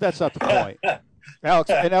 But that's not the point. Alex,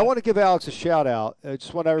 and I want to give Alex a shout out. I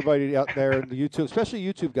just want everybody out there in the YouTube, especially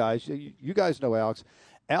YouTube guys. You guys know Alex.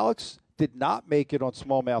 Alex did not make it on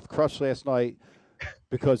Smallmouth Crush last night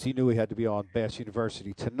because he knew he had to be on Bass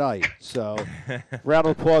University tonight. So, round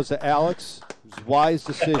of applause to Alex. It was a wise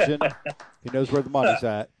decision. He knows where the money's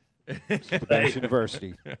at. It's the Bass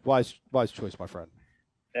University. Wise choice, my friend.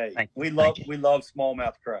 Hey, we love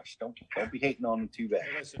Smallmouth Crush. Don't be hating on them too bad.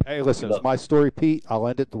 Hey, listen, it's my story, Pete. I'll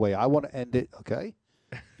end it the way I want to end it. Okay.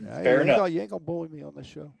 Fair enough. You ain't gonna bully me on this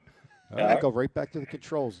show. All All right, right. go right back to the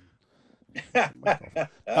controls.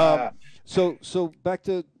 So back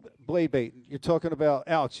to blade bait. You're talking about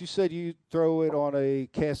Alex. You said you throw it on a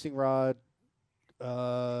casting rod,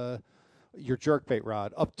 your jerkbait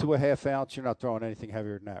rod, up to a half ounce. You're not throwing anything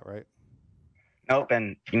heavier than that, right? Nope.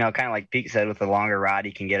 And, kind of like Pete said, with the longer rod,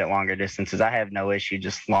 you can get it longer distances. I have no issue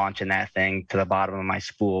just launching that thing to the bottom of my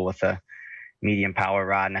spool with a medium power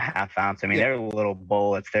rod and a half ounce. I mean, they're little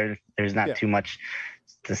bullets. There's not too much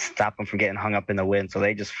to stop them from getting hung up in the wind. So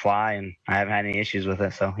they just fly, and I haven't had any issues with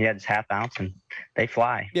it. So, yeah, just half ounce, and they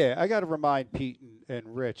fly. Yeah, I got to remind Pete and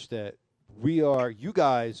Rich that you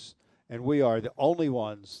guys and we are the only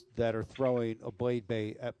ones that are throwing a blade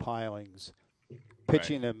bait at pilings,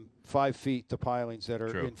 pitching them 5 feet to pilings that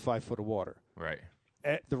are in 5 foot of water. Right.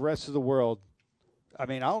 The rest of the world, I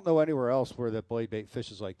mean, I don't know anywhere else where the blade bait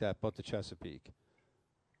fishes like that but the Chesapeake.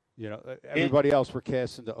 Everybody else we're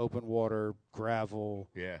casting to open water, gravel,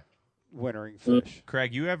 wintering fish.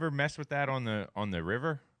 Craig, you ever mess with that on the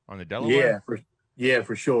river, on the Delaware?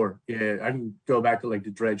 For sure. Yeah, I can go back to like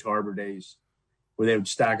the Dredge Harbor days where they would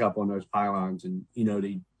stack up on those pylons, and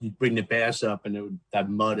you'd bring the bass up, and it would have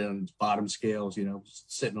mud on its bottom scales,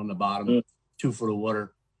 sitting on the bottom, 2 foot of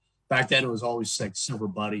water. Back then, it was always like Silver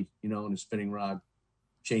Buddy, on a spinning rod.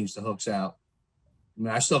 Change the hooks out. I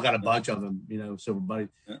mean, I still got a bunch of them, Silver Buddy,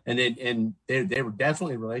 and they were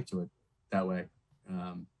definitely relate to it that way.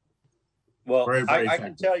 Well, very, very I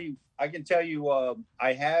can tell you,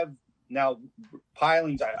 I have now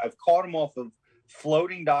pilings. I've caught them off of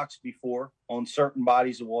floating docks before on certain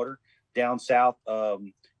bodies of water down south.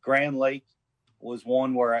 Grand Lake was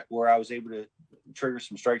one where I was able to trigger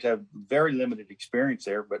some strikes. I have very limited experience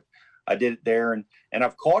there, but I did it there, and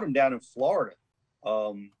I've caught them down in Florida,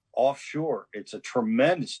 offshore. It's a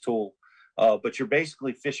tremendous tool, but you're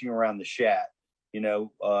basically fishing around the shad,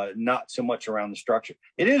 not so much around the structure.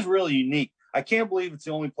 It is really unique. I can't believe it's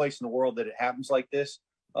the only place in the world that it happens like this,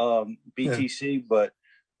 BTC, but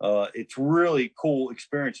it's really cool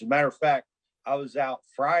experience. As a matter of fact, I was out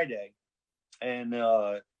Friday, and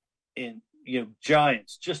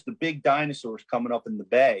giants, just the big dinosaurs coming up in the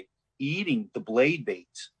bay, eating the blade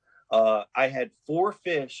baits. I had 4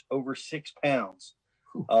 fish over 6 pounds,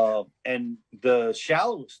 and the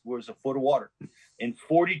shallowest was a foot of water in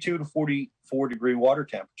 42 to 44 degree water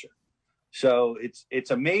temperature. So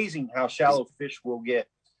it's amazing how shallow fish will get.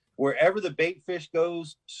 Wherever the bait fish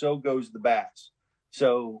goes, so goes the bass.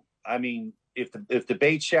 So, I mean, if the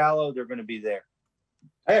bait's shallow, they're going to be there.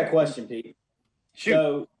 I got a question, Pete. Shoot.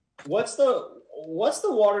 So what's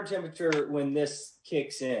the water temperature when this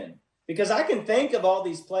kicks in? Because I can think of all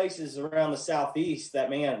these places around the southeast that,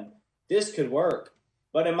 man, this could work.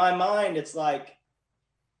 But in my mind, it's like,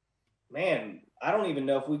 man, I don't even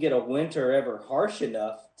know if we get a winter ever harsh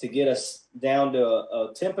enough to get us down to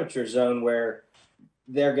a temperature zone where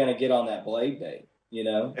they're going to get on that blade bait.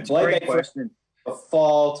 It's a blade great bait question. For a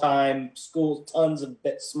fall time, school, tons of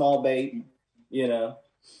small bait,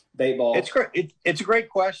 bait balls. It's great. It's a great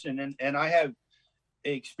question, and I have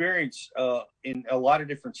experience in a lot of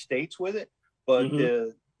different states with it, but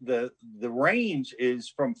the range is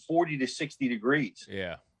from 40 to 60 degrees.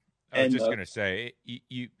 Yeah. I was just going to say,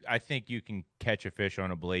 I think you can catch a fish on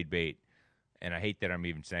a blade bait, and I hate that I'm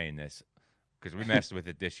even saying this because we messed with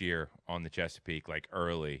it this year on the Chesapeake, like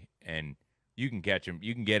early, and you can catch them.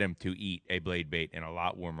 You can get them to eat a blade bait in a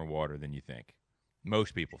lot warmer water than you think.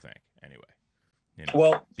 Most people think, anyway.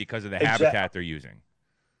 Well, because of the habitat they're using.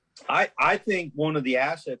 I think one of the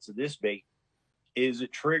assets of this bait is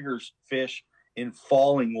it triggers fish in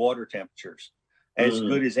falling water temperatures, as Mm.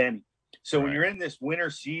 good as any. So when Right. you're in this winter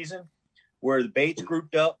season where the bait's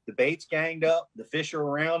grouped up, the bait's ganged up, the fish are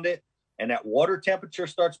around it, and that water temperature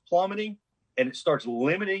starts plummeting, and it starts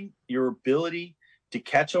limiting your ability to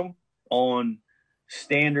catch them on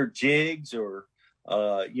standard jigs or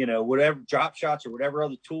whatever drop shots or whatever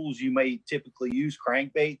other tools you may typically use,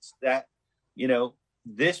 crankbaits, that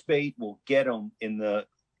this bait will get them in the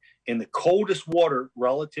coldest water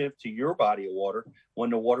relative to your body of water when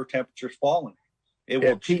the water temperature is falling.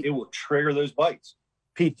 It will trigger those bites.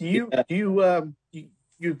 Pete, you've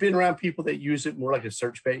been around people that use it more like a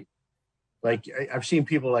search bait? Like I've seen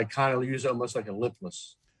people like kind of use it almost like a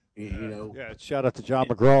lipless, Yeah, shout out to John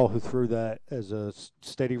McGraw who threw that as a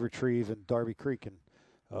steady retrieve in Darby Creek and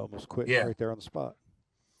almost quit right there on the spot.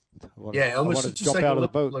 Almost to just jump like out of the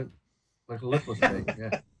boat. like a lipless bait.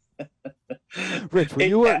 Yeah. Rich, were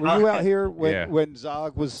you out here when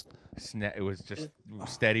Zog was? It was just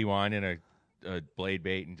steady winding a blade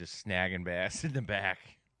bait and just snagging bass in the back.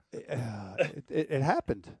 It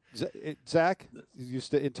happened. Zach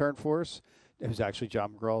used to intern for us. It was actually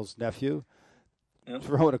John McGraw's nephew. Yep.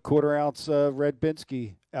 Throwing a 1/4 ounce red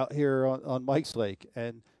Binsky out here on Mike's Lake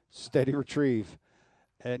and steady retrieve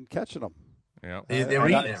and catching them. Yeah, they were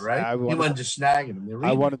eating it, right? You wasn't just snagging them. They were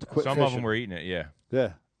I wanted to quit. Some fishing. of them were eating it. Yeah.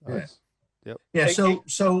 Yeah. Yep. Yeah.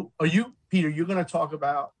 So are you, Peter? You're going to talk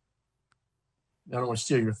about? I don't want to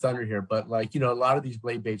steal your thunder here, but a lot of these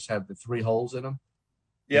blade baits have the 3 holes in them.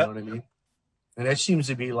 Yeah. You know what I mean? And that seems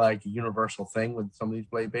to be like a universal thing with some of these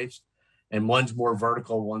blade baits. And one's more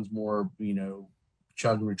vertical, one's more,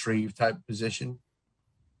 chug and retrieve type position.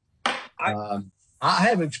 I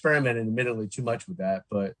haven't experimented admittedly too much with that,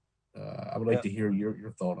 but I would like to hear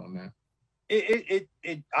your thought on that.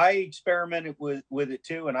 I experimented with it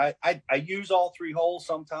too, and I use all 3 holes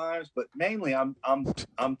sometimes, but mainly I'm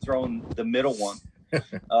throwing the middle one.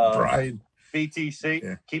 Brian.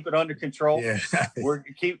 BTC, keep it under control. Yeah. We're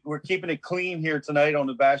keeping it clean here tonight on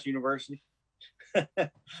the Bass University.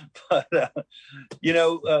 But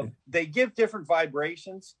they give different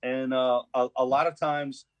vibrations, and a lot of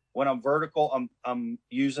times when I'm vertical, I'm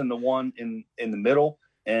using the one in the middle,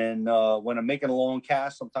 and when I'm making a long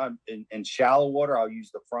cast, sometimes in shallow water, I'll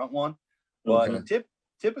use the front one. But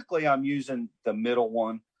typically, I'm using the middle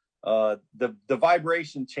one. The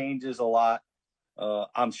vibration changes a lot,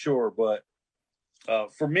 I'm sure, but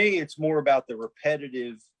for me, it's more about the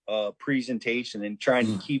repetitive presentation and trying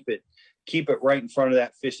to keep it right in front of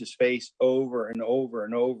that fish's face over and over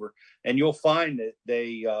and over. And you'll find that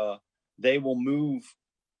they will move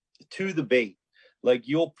to the bait. Like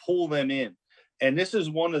you'll pull them in. And this is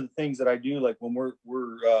one of the things that I do, like when we're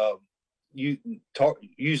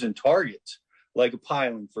using targets, like a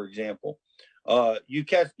piling, for example. You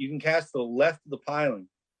can cast to the left of the piling.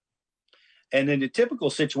 And in a typical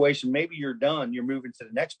situation, maybe you're done, you're moving to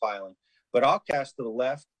the next piling. But I'll cast to the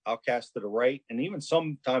left, I'll cast to the right, and even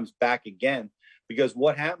sometimes back again, because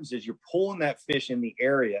what happens is you're pulling that fish in the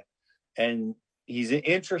area, and he's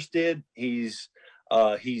interested. He's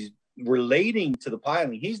relating to the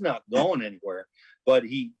piling. He's not going anywhere, but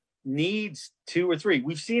he needs 2 or 3.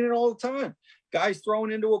 We've seen it all the time. Guys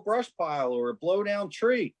throwing into a brush pile or a blow down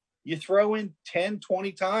tree. You throw in 10,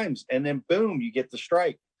 20 times, and then boom, you get the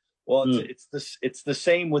strike. Well, it's the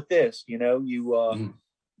same with this. You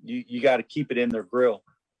got to keep it in their grill.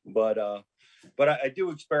 But I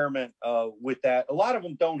do experiment with that. A lot of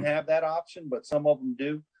them don't have that option, but some of them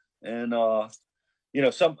do. And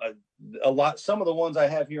some of the ones I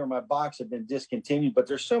have here in my box have been discontinued, but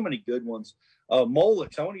there's so many good ones.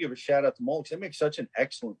 Molex, I want to give a shout out to Molex. They make such an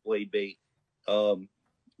excellent blade bait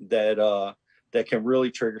that can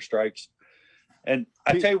really trigger strikes. And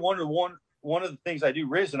I tell you, one of the things I do,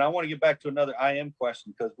 Riz, and I want to get back to another IM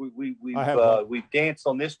question because we've danced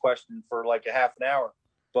on this question for like a half an hour,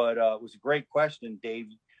 but it was a great question, Dave.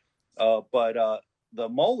 But the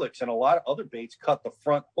Molex and a lot of other baits cut the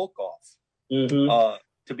front hook off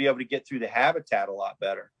to be able to get through the habitat a lot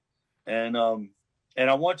better. And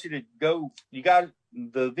I want you to go. You got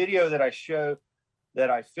the video that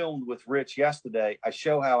I filmed with Rich yesterday. I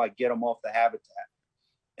show how I get them off the habitat,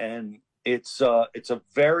 and it's a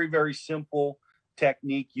very, very simple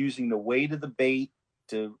technique using the weight of the bait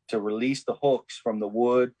to release the hooks from the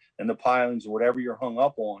wood and the pilings or whatever you're hung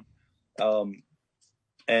up on.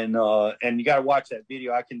 And you got to watch that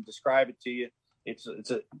video. I can describe it to you. It's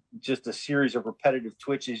just a series of repetitive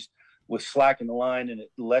twitches with slack in the line, and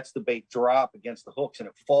it lets the bait drop against the hooks and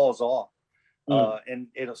it falls off. And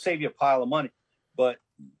it'll save you a pile of money. But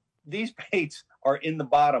these baits are in the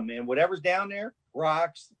bottom, man. Whatever's down there,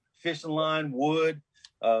 rocks, fishing line, wood,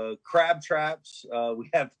 crab traps. We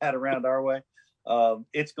have that around our way.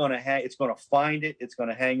 it's going to find it. It's going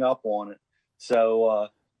to hang up on it. So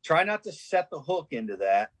try not to set the hook into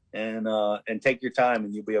that, and take your time,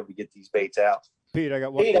 and you'll be able to get these baits out. Pete, I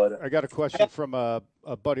got a question from a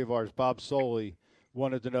buddy of ours, Bob Soley.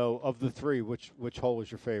 Wanted to know, of the three, which hole is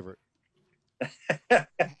your favorite?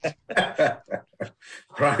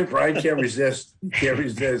 Brian can't resist. He can't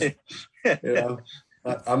resist. I'm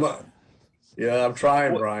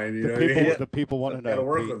trying, Brian. The people want to know. Gotta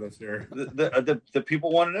work with us here. The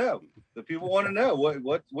people want to know. The people want to know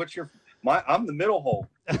what's your. I'm the middle hole.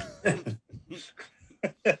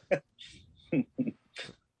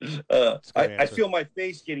 I feel my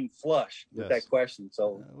face getting flushed with that question.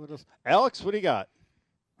 So, Alex, what do you got?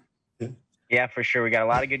 Yeah, for sure. We got a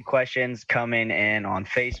lot of good questions coming in on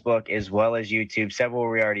Facebook as well as YouTube. Several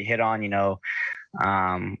we already hit on,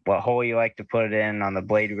 what hole you like to put it in on the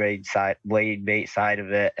blade bait side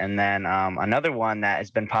of it. And then another one that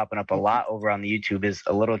has been popping up a lot over on the YouTube is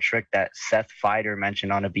a little trick that Seth Feider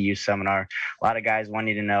mentioned on a BU seminar. A lot of guys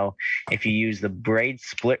wanting to know if you use the braid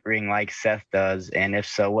split ring like Seth does, and if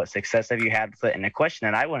so, what success have you had with it? And the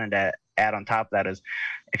question that I wanted to add on top of that is,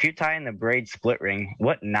 if you're tying the braid split ring,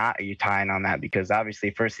 what knot are you tying on that? Because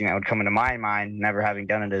obviously, first thing that would come into my mind, never having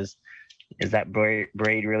done it, is that braid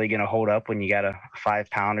really going to hold up when you got a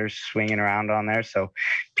 5-pounder swinging around on there? So,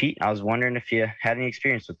 Pete, I was wondering if you had any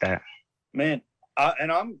experience with that. Man, and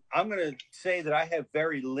I'm going to say that I have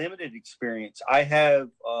very limited experience. I have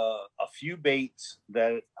a few baits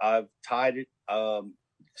that I've tied it.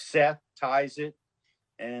 Seth ties it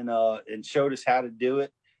and showed us how to do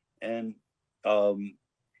it, and for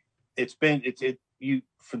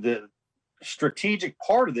the strategic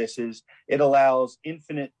part of this is it allows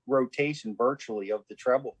infinite rotation virtually of the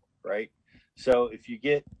treble hook, right? So if you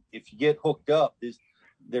get hooked up,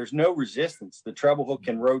 there's no resistance. The treble hook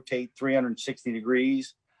can rotate 360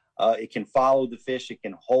 degrees. It can follow the fish. It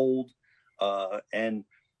can hold. And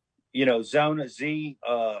Zona Z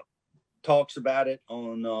talks about it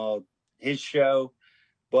on his show,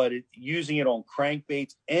 but using it on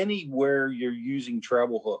crankbaits, anywhere you're using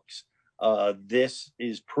treble hooks, this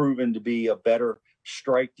is proven to be a better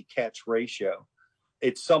strike to catch ratio.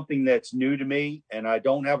 It's something that's new to me, and I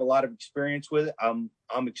don't have a lot of experience with it. I'm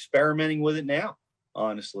experimenting with it now,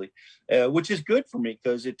 honestly, which is good for me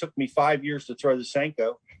because it took me 5 years to throw the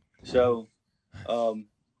Senko. So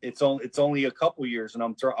it's only a couple years, and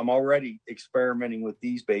I'm already experimenting with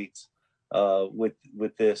these baits with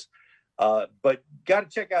this. But got to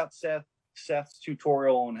check out Seth's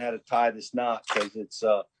tutorial on how to tie this knot, because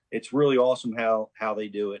it's really awesome how they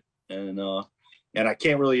do it, and I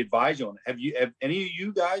can't really advise you on it. Have any of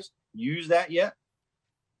you guys used that yet?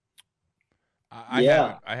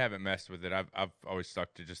 I haven't messed with it. I've always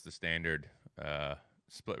stuck to just the standard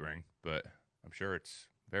split ring, but I'm sure it's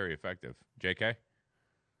very effective. JK?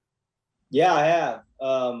 Yeah, I have.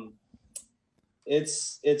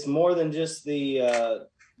 It's more than just the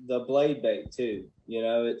blade bait too.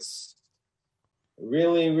 It's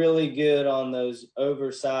really, really good on those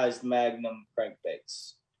oversized Magnum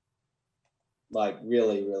crankbaits. Like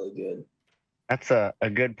really, really good. That's a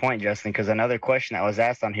good point, Justin, because another question that was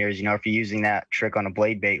asked on here is, if you're using that trick on a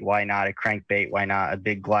blade bait, why not a crankbait? Why not a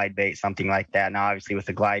big glide bait, something like that? Now, obviously, with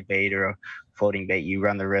a glide bait or a floating bait, you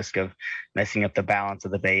run the risk of messing up the balance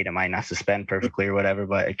of the bait. It might not suspend perfectly or whatever,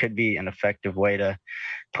 but it could be an effective way to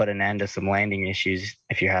put an end to some landing issues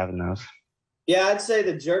if you're having those. Yeah, I'd say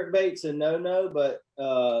the jerk bait's a no-no, but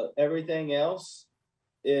everything else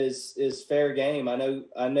is fair game. I know.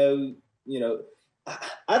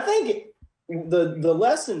 I think the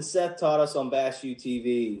lesson Seth taught us on Bass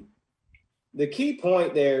UTV, the key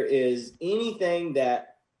point there is anything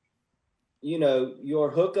that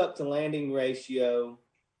your hookup to landing ratio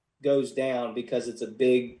goes down because it's a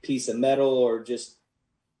big piece of metal, or just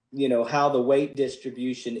how the weight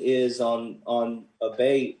distribution is on a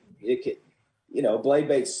bait. It could, blade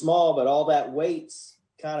bait's small, but all that weight's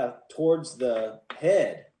kind of towards the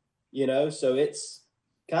head, so it's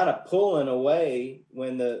kind of pulling away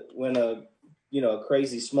when a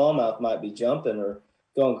crazy smallmouth might be jumping or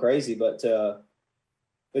going crazy. But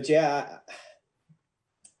yeah,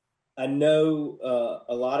 I know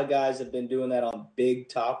a lot of guys have been doing that on big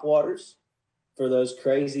top waters for those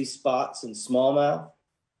crazy spots and smallmouth.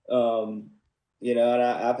 And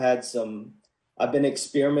I've been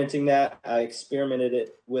experimenting that. I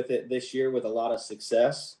experimented with it this year with a lot of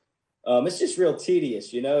success. It's just real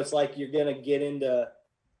tedious, it's like you're going to get into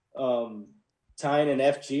tying an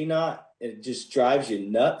FG knot. It just drives you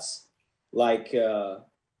nuts. Like I'm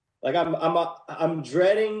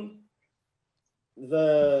dreading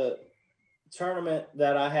the tournament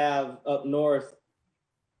that I have up north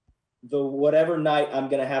the whatever night I'm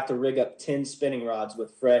going to have to rig up 10 spinning rods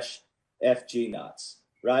with fresh FG knots,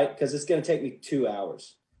 right? Because it's going to take me 2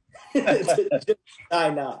 hours to just tie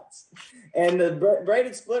knots. And the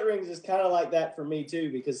braided split rings is kind of like that for me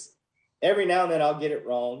too, because every now and then I'll get it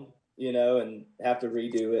wrong, and have to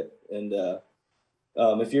redo it. And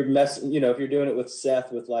if you're if you're doing it with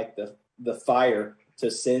Seth with like the fire to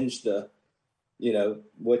singe the,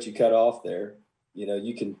 what you cut off there,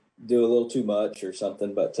 you can do a little too much or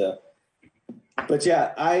something. But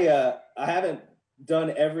yeah, I haven't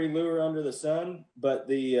done every lure under the sun, but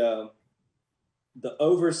the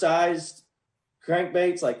oversized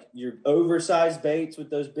crankbaits, like your oversized baits with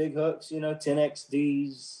those big hooks,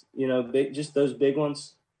 10XDs, just those big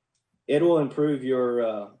ones, it will improve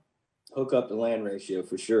your hook up to land ratio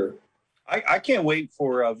for sure. I can't wait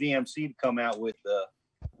for VMC to come out with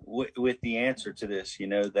the answer to this,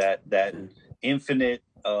 that infinite,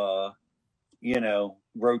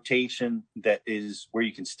 rotation that is where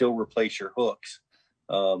you can still replace your hooks.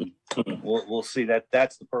 We'll see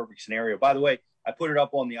that's the perfect scenario. By the way, I put it up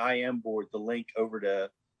on the IM board, the link over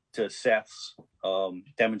to Seth's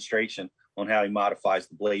demonstration on how he modifies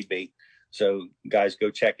the blade bait. So guys, go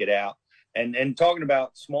check it out. And talking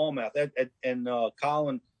about smallmouth, and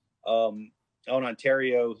Colin on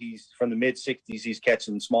Ontario, he's from the mid 60s. He's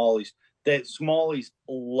catching smallies. That smallies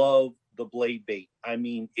love the blade bait. I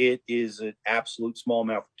mean, it is an absolute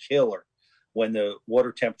smallmouth killer when the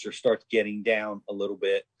water temperature starts getting down a little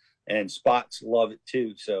bit, and spots love it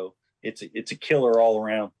too. So it's a killer all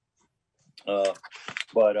around.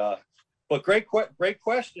 But great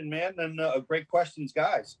question, man, and great questions,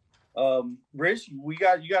 guys. Riz, you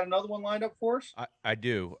got another one lined up for us? I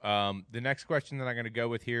do. The next question that I'm going to go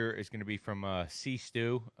with here is going to be from C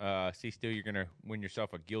Stu. C Stu, you're going to win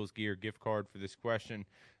yourself a Gills Gear gift card for this question.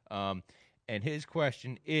 And his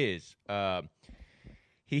question is,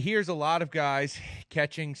 he hears a lot of guys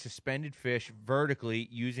catching suspended fish vertically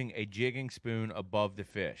using a jigging spoon above the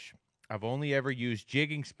fish. I've only ever used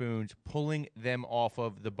jigging spoons, pulling them off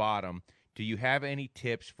of the bottom. Do you have any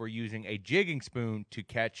tips for using a jigging spoon to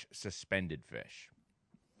catch suspended fish?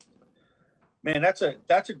 Man, that's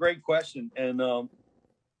a great question. And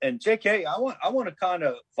JK, I want to kind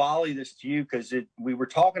of volley this to you, because we were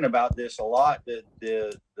talking about this a lot.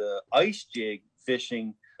 The ice jig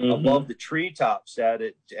fishing above the treetops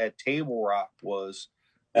at Table Rock was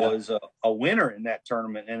a winner in that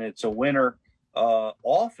tournament, and it's a winner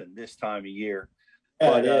often this time of year.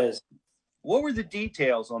 Yeah, it is. What were the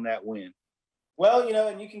details on that win? Well,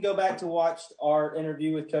 and you can go back to watch our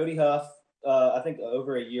interview with Cody Huff, I think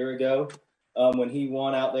over a year ago, when he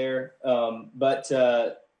won out there.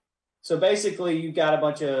 So basically you've got a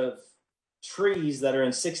bunch of trees that are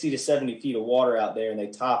in 60 to 70 feet of water out there, and they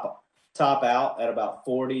top out at about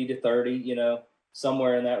 40 to 30,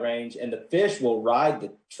 somewhere in that range. And the fish will ride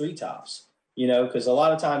the treetops, because a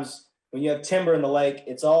lot of times when you have timber in the lake,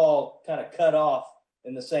 it's all kind of cut off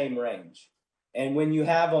in the same range. And when you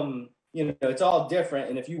have them, it's all different.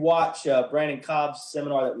 And if you watch Brandon Cobb's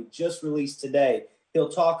seminar that we just released today, he'll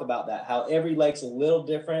talk about that, how every lake's a little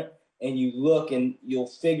different, and you look and you'll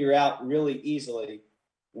figure out really easily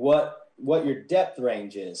what your depth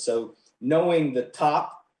range is. So knowing the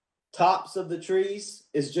tops of the trees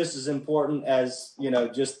is just as important as,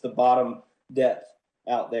 just the bottom depth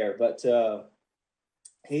out there. But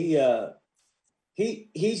he's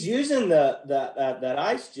using that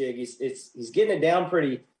ice jig. He's getting it down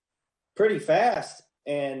pretty fast,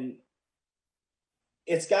 and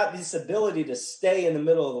it's got this ability to stay in the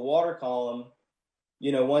middle of the water column.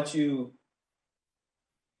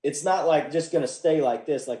 It's not like just going to stay like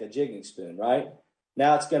this, like a jigging spoon, right?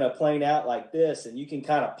 Now it's going to plane out like this, and you can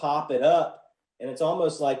kind of pop it up, and it's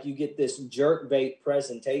almost like you get this jerk bait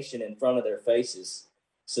presentation in front of their faces,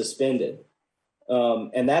 suspended.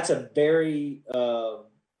 And that's a very,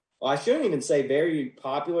 I shouldn't even say very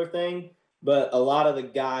popular thing, but a lot of the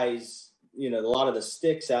guys, a lot of the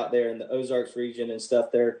sticks out there in the Ozarks region and stuff,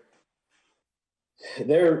 they're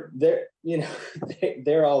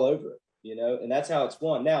all over it, and that's how it's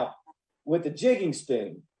won. Now, with the jigging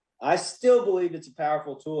spoon, I still believe it's a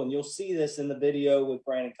powerful tool, and you'll see this in the video with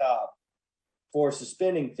Brandon Cobb for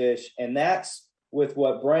suspending fish, and that's with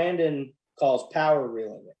what Brandon calls power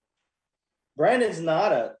reeling it. Brandon's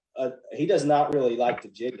not he does not really like to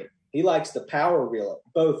jig it. He likes to power reel it,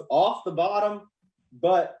 both off the bottom,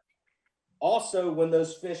 but also when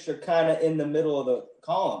those fish are kind of in the middle of the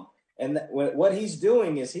column. And what he's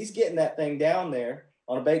doing is he's getting that thing down there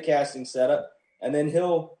on a bait casting setup, and then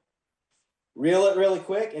he'll reel it really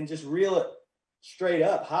quick and just reel it straight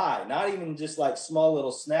up high, not even just like small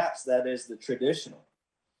little snaps. That is the traditional.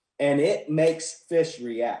 And it makes fish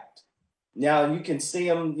react. Now you can see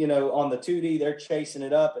them, on the 2D, they're chasing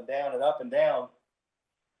it up and down and up and down.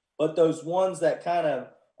 But those ones that kind of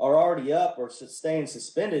are already up or staying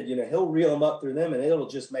suspended, he'll reel them up through them and it'll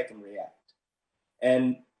just make them react.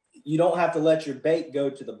 And you don't have to let your bait go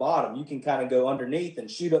to the bottom. You can kind of go underneath and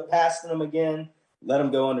shoot up past them again, let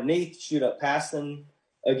them go underneath, shoot up past them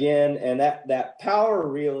again. And that power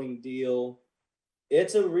reeling deal,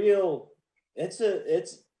 it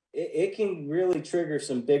can really trigger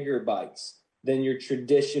some bigger bites than your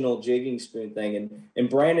traditional jigging spoon thing. And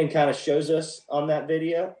Brandon kind of shows us on that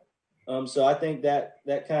video. So I think that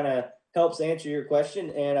kind of helps answer your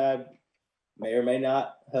question. And I may or may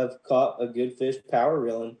not have caught a good fish power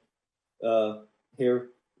reeling here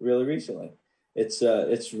really recently.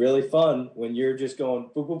 It's really fun when you're just going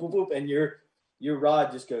boop, boop, boop, boop, and your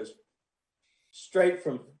rod just goes straight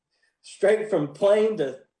from plane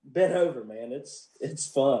to bent over, man. It's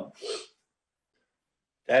fun.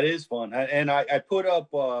 That is fun. I put up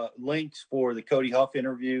links for the Cody Huff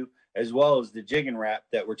interview as well as the Jigging Rap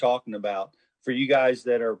that we're talking about for you guys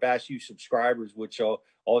that are Bass U subscribers, which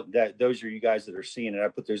those are you guys that are seeing it. I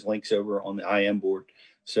put those links over on the IM board,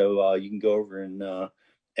 so you can go over and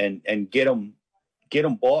get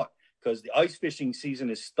them bought, because the ice fishing season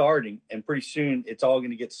is starting, and pretty soon it's all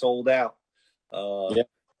going to get sold out.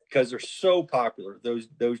 Because they're so popular.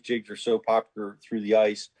 Those jigs are so popular through the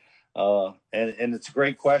ice. And it's a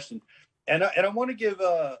great question. And I want to give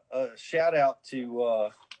a shout out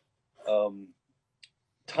to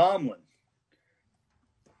Tomlin,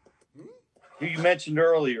 who you mentioned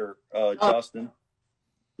earlier, Justin.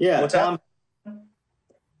 Yeah, what's Tom. that?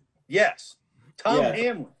 Yes, Tom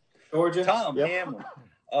Hamlin, Georgia. Tom Hamlin.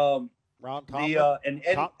 Ron Tomlin. And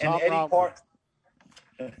Eddie Park.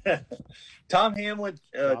 Tom Hamlin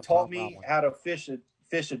taught me how to fish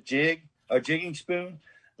a jigging spoon.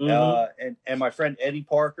 And my friend Eddie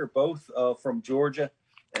Parker, both from Georgia,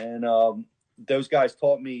 and those guys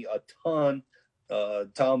taught me a ton.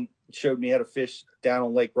 Tom showed me how to fish down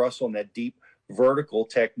on Lake Russell in that deep vertical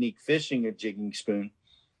technique, fishing a jigging spoon.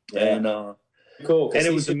 And cool. And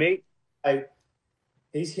it was amazing.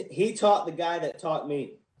 He taught the guy that taught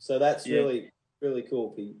me, so that's really, really cool,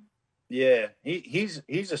 Pete. Yeah, he's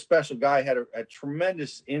a special guy. Had a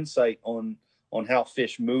tremendous insight on how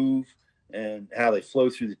fish move and how they flow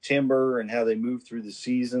through the timber and how they move through the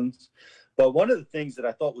seasons. But one of the things that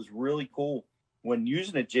I thought was really cool when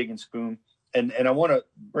using a jigging spoon, and I want to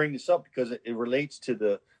bring this up because it relates to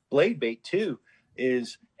the blade bait too,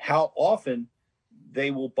 is how often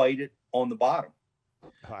they will bite it on the bottom.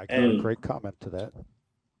 I got a great comment to that.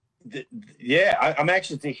 I'm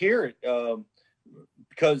anxious to hear it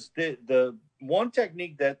because the one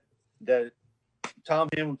technique that Tom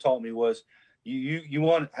Hamlin taught me was you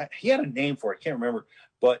want, he had a name for it, I can't remember,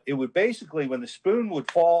 but it would basically, when the spoon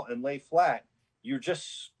would fall and lay flat, you're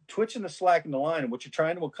just twitching the slack in the line, and what you're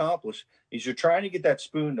trying to accomplish is you're trying to get that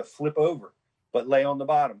spoon to flip over but lay on the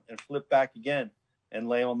bottom and flip back again and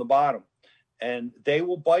lay on the bottom, and they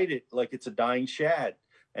will bite it like it's a dying shad,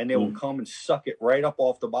 and they will come and suck it right up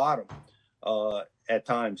off the bottom at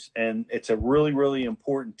times. And it's a really, really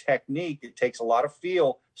important technique. It takes a lot of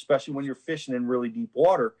feel, especially when you're fishing in really deep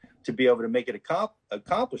water, to be able to make it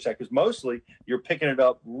accomplish that, because mostly you're picking it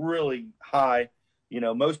up really high.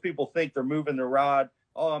 Most people think they're moving their rod.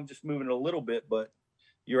 Oh, I'm just moving it a little bit, but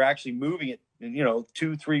you're actually moving it,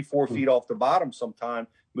 2, 3, 4 feet off the bottom sometime,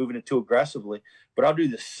 moving it too aggressively. But I'll do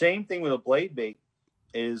the same thing with a blade bait.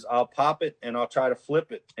 Is I'll pop it and I'll try to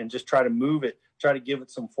flip it and just try to move it, try to give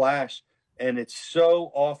it some flash. And it's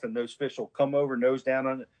so often those fish will come over, nose down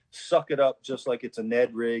on it, suck it up just like it's a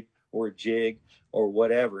Ned rig or a jig or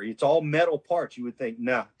whatever. It's all metal parts. You would think,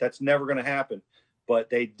 nah, that's never going to happen. But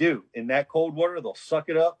they do. In that cold water, they'll suck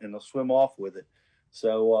it up and they'll swim off with it.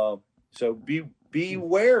 So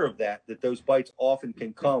beware of that those bites often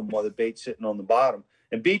can come while the bait's sitting on the bottom.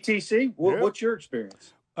 And BTC, what's your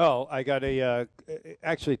experience? Oh, I got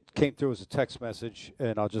actually came through as a text message,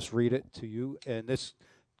 and I'll just read it to you. And this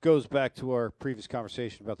goes back to our previous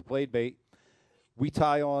conversation about the blade bait. We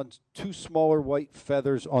tie on 2 smaller white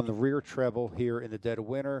feathers on the rear treble here in the dead of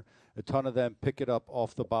winter. A ton of them pick it up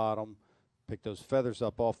off the bottom, pick those feathers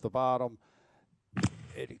up off the bottom.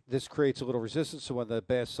 This creates a little resistance, so when the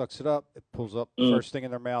bass sucks it up, it pulls up. First thing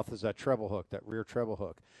in their mouth is that treble hook, that rear treble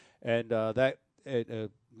hook. And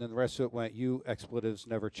then the rest of it went, you expletives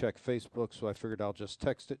never check Facebook, so I figured I'll just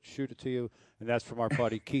text it, shoot it to you. And that's from our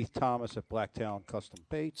buddy Keith Thomas at Blacktown Custom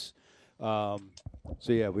Baits. So,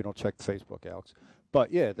 yeah, we don't check Facebook, Alex.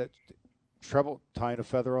 But, yeah, that treble, tying a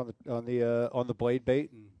feather on the blade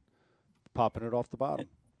bait and popping it off the bottom.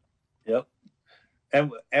 Yep.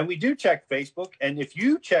 And we do check Facebook. And if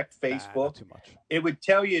you check Not Facebook, too much. it would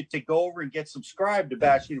tell you to go over and get subscribed to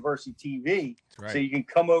Bash University TV, right. so you can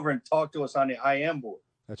come over and talk to us on the IM board.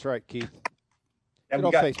 That's right, Keith. And Get we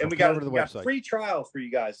on got Facebook. and we Get got, over to the we got website. free trial for you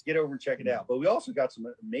guys. Get over and check it out. But we also got some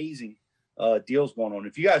amazing deals going on.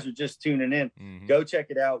 If you guys are just tuning in, go check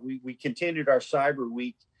it out. We continued our Cyber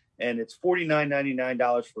Week, and it's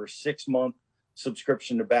 $49.99 for a 6-month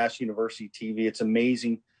subscription to Bash University TV. It's an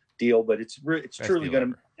amazing deal, but it's truly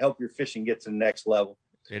going to help your fishing get to the next level.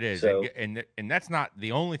 It is. So, and that's not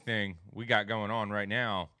the only thing we got going on right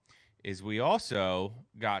now. Is we also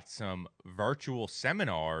got some virtual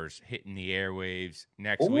seminars hitting the airwaves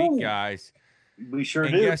next week, guys. We sure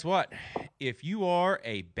and do. Guess what? If you are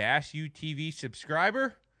a Bash U TV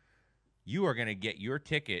subscriber, you are going to get your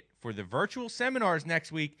ticket for the virtual seminars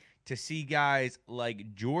next week to see guys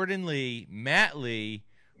like Jordan Lee, Matt Lee,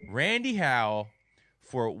 Randy Howell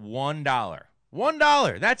for $1.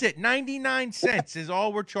 $1. That's it. 99 cents is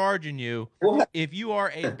all we're charging you. If you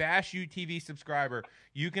are a Bash U TV subscriber,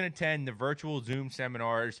 you can attend the virtual Zoom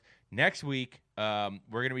seminars next week. We're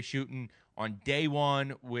going to be shooting on day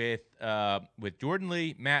 1 with Jordan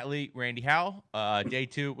Lee, Matt Lee, Randy Howell. Day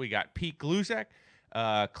 2, we got Pete Glusek,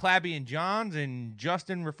 Clabby and Johns, and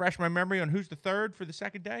Justin. Refresh my memory on who's the third for the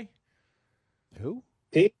second day. Who?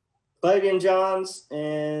 Pete, Clabby and Johns,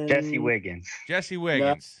 and Jesse Wiggins. Jesse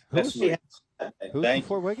Wiggins. No, Who's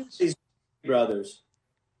before Wiggins? These brothers.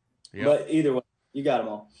 Yep. But either way, you got them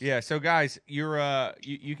all. Yeah, so guys, you're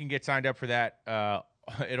you can get signed up for that.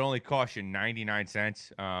 It only costs you 99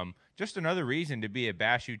 cents. Just another reason to be a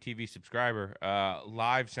Bash U TV subscriber.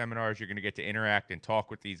 Live seminars, you're going to get to interact and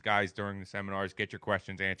talk with these guys during the seminars, get your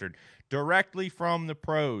questions answered directly from the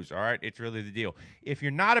pros, all right? It's really the deal. If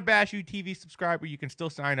you're not a Bash U TV subscriber, you can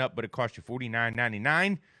still sign up, but it costs you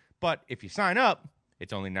 $49.99. But if you sign up,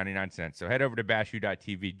 it's only 99 cents. So head over to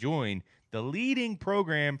bashu.tv. Join the leading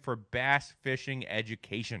program for bass fishing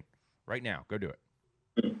education right now. Go do it.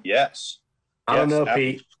 Yes. I don't know,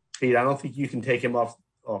 Pete. Pete, I don't think you can take him off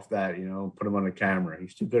that. Put him on the camera.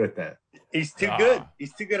 He's too good at that. He's too good.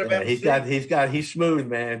 He's too good about. He's smooth,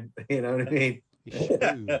 man. You know what I mean?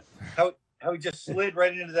 how he just slid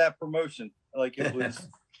right into that promotion like it was,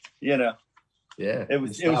 Yeah, it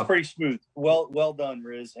was pretty smooth. Well done,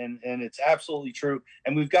 Riz, and it's absolutely true.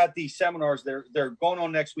 And we've got these seminars. They're going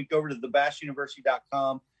on next week over to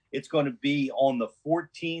thebashuniversity.com. It's going to be on the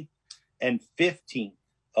 14th and 15th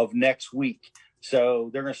of next week. So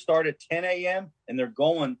they're going to start at 10 a.m. and they're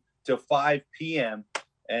going to 5 p.m.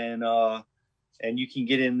 And you can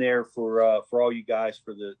get in there for all you guys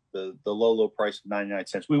for the low price of 99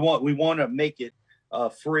 cents. We want to make it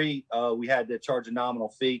free. We had to charge a nominal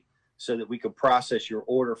fee so that we could process your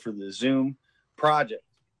order for the Zoom project.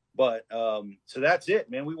 But so that's it,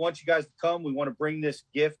 man. We want you guys to come. We want to bring this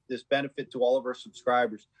gift, this benefit to all of our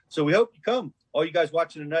subscribers. So we hope you come. All you guys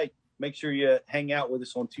watching tonight, make sure you hang out with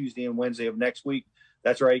us on Tuesday and Wednesday of next week.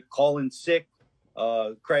 That's right. Call in sick.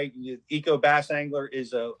 Craig, Eco Bass Angler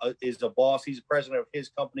is a boss. He's the president of his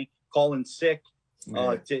company. Call in sick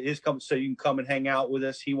to his company so you can come and hang out with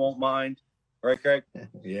us. He won't mind. Right, Craig?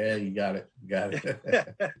 Yeah, you got it.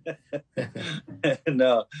 And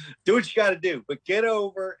do what you got to do. But get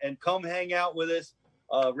over and come hang out with us.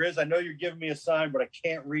 Riz, I know you're giving me a sign, but I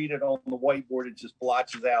can't read it on the whiteboard. It just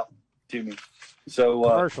blotches out to me. So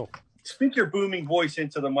commercial. Speak your booming voice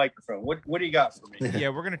into the microphone. What do you got for me? Yeah,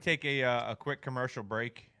 we're going to take a quick commercial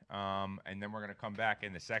break, and then we're going to come back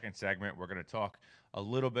in the second segment. We're going to talk a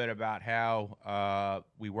little bit about how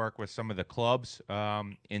we work with some of the clubs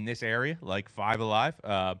in this area, like Five Alive,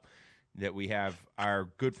 that we have our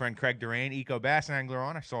good friend Craig Duran, Eco Bass Angler,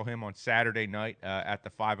 on. I saw him on Saturday night at the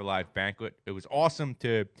Five Alive banquet. It was awesome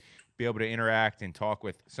to be able to interact and talk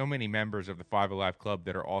with so many members of the Five Alive Club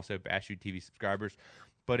that are also Bash U TV subscribers.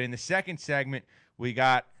 But in the second segment, we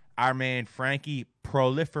got our man Frankie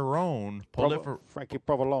Proliferone. Frankie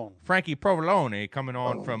Provolone coming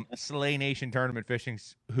on from Slay Nation Tournament Fishing,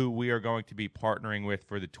 who we are going to be partnering with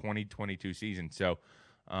for the 2022 season. So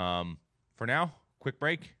for now, quick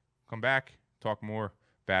break. Come back, talk more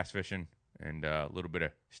bass fishing and a little bit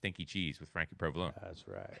of stinky cheese with Frankie Provolone. That's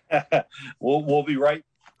right. We'll be right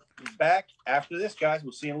back after this, guys.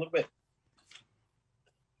 We'll see you in a little bit.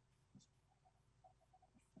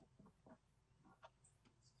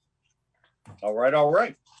 All right.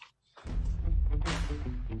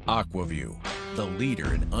 Aquaview, the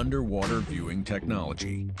leader in underwater viewing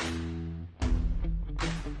technology.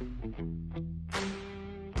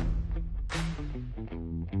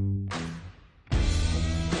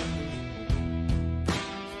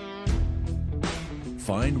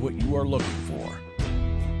 Find what you are looking for.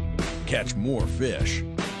 catch more fish,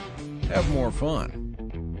 have more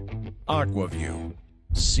fun. Aquaview.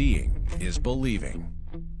 Seeing is believing.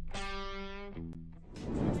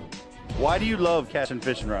 Why do you love casting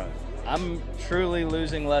fishing rods? I'm truly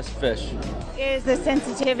losing less fish. Is the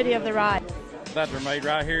sensitivity of the rod. That they're made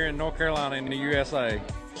right here in North Carolina in the USA.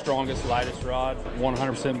 Strongest, lightest rod,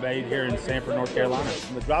 100% made here in Sanford, North Carolina.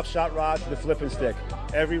 From the drop shot rod to the flipping stick,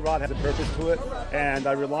 every rod has a purpose to it, and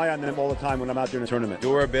I rely on them all the time when I'm out there in a tournament.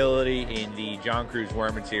 Durability in the John Cruz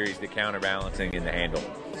Worman series, the counterbalancing in the handle.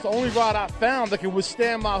 It's the only rod I found that can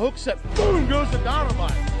withstand my hook set. Boom goes the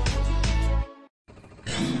dynamite.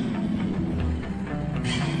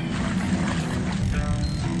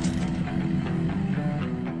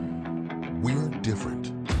 We're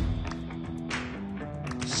different.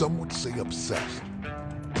 Some would say obsessed.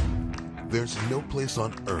 There's no place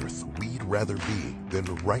on earth we'd rather be than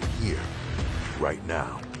right here, right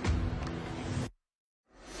now.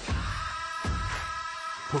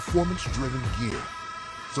 Performance-driven gear,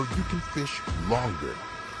 so you can fish longer,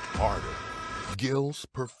 harder. Gills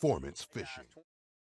Performance Fishing.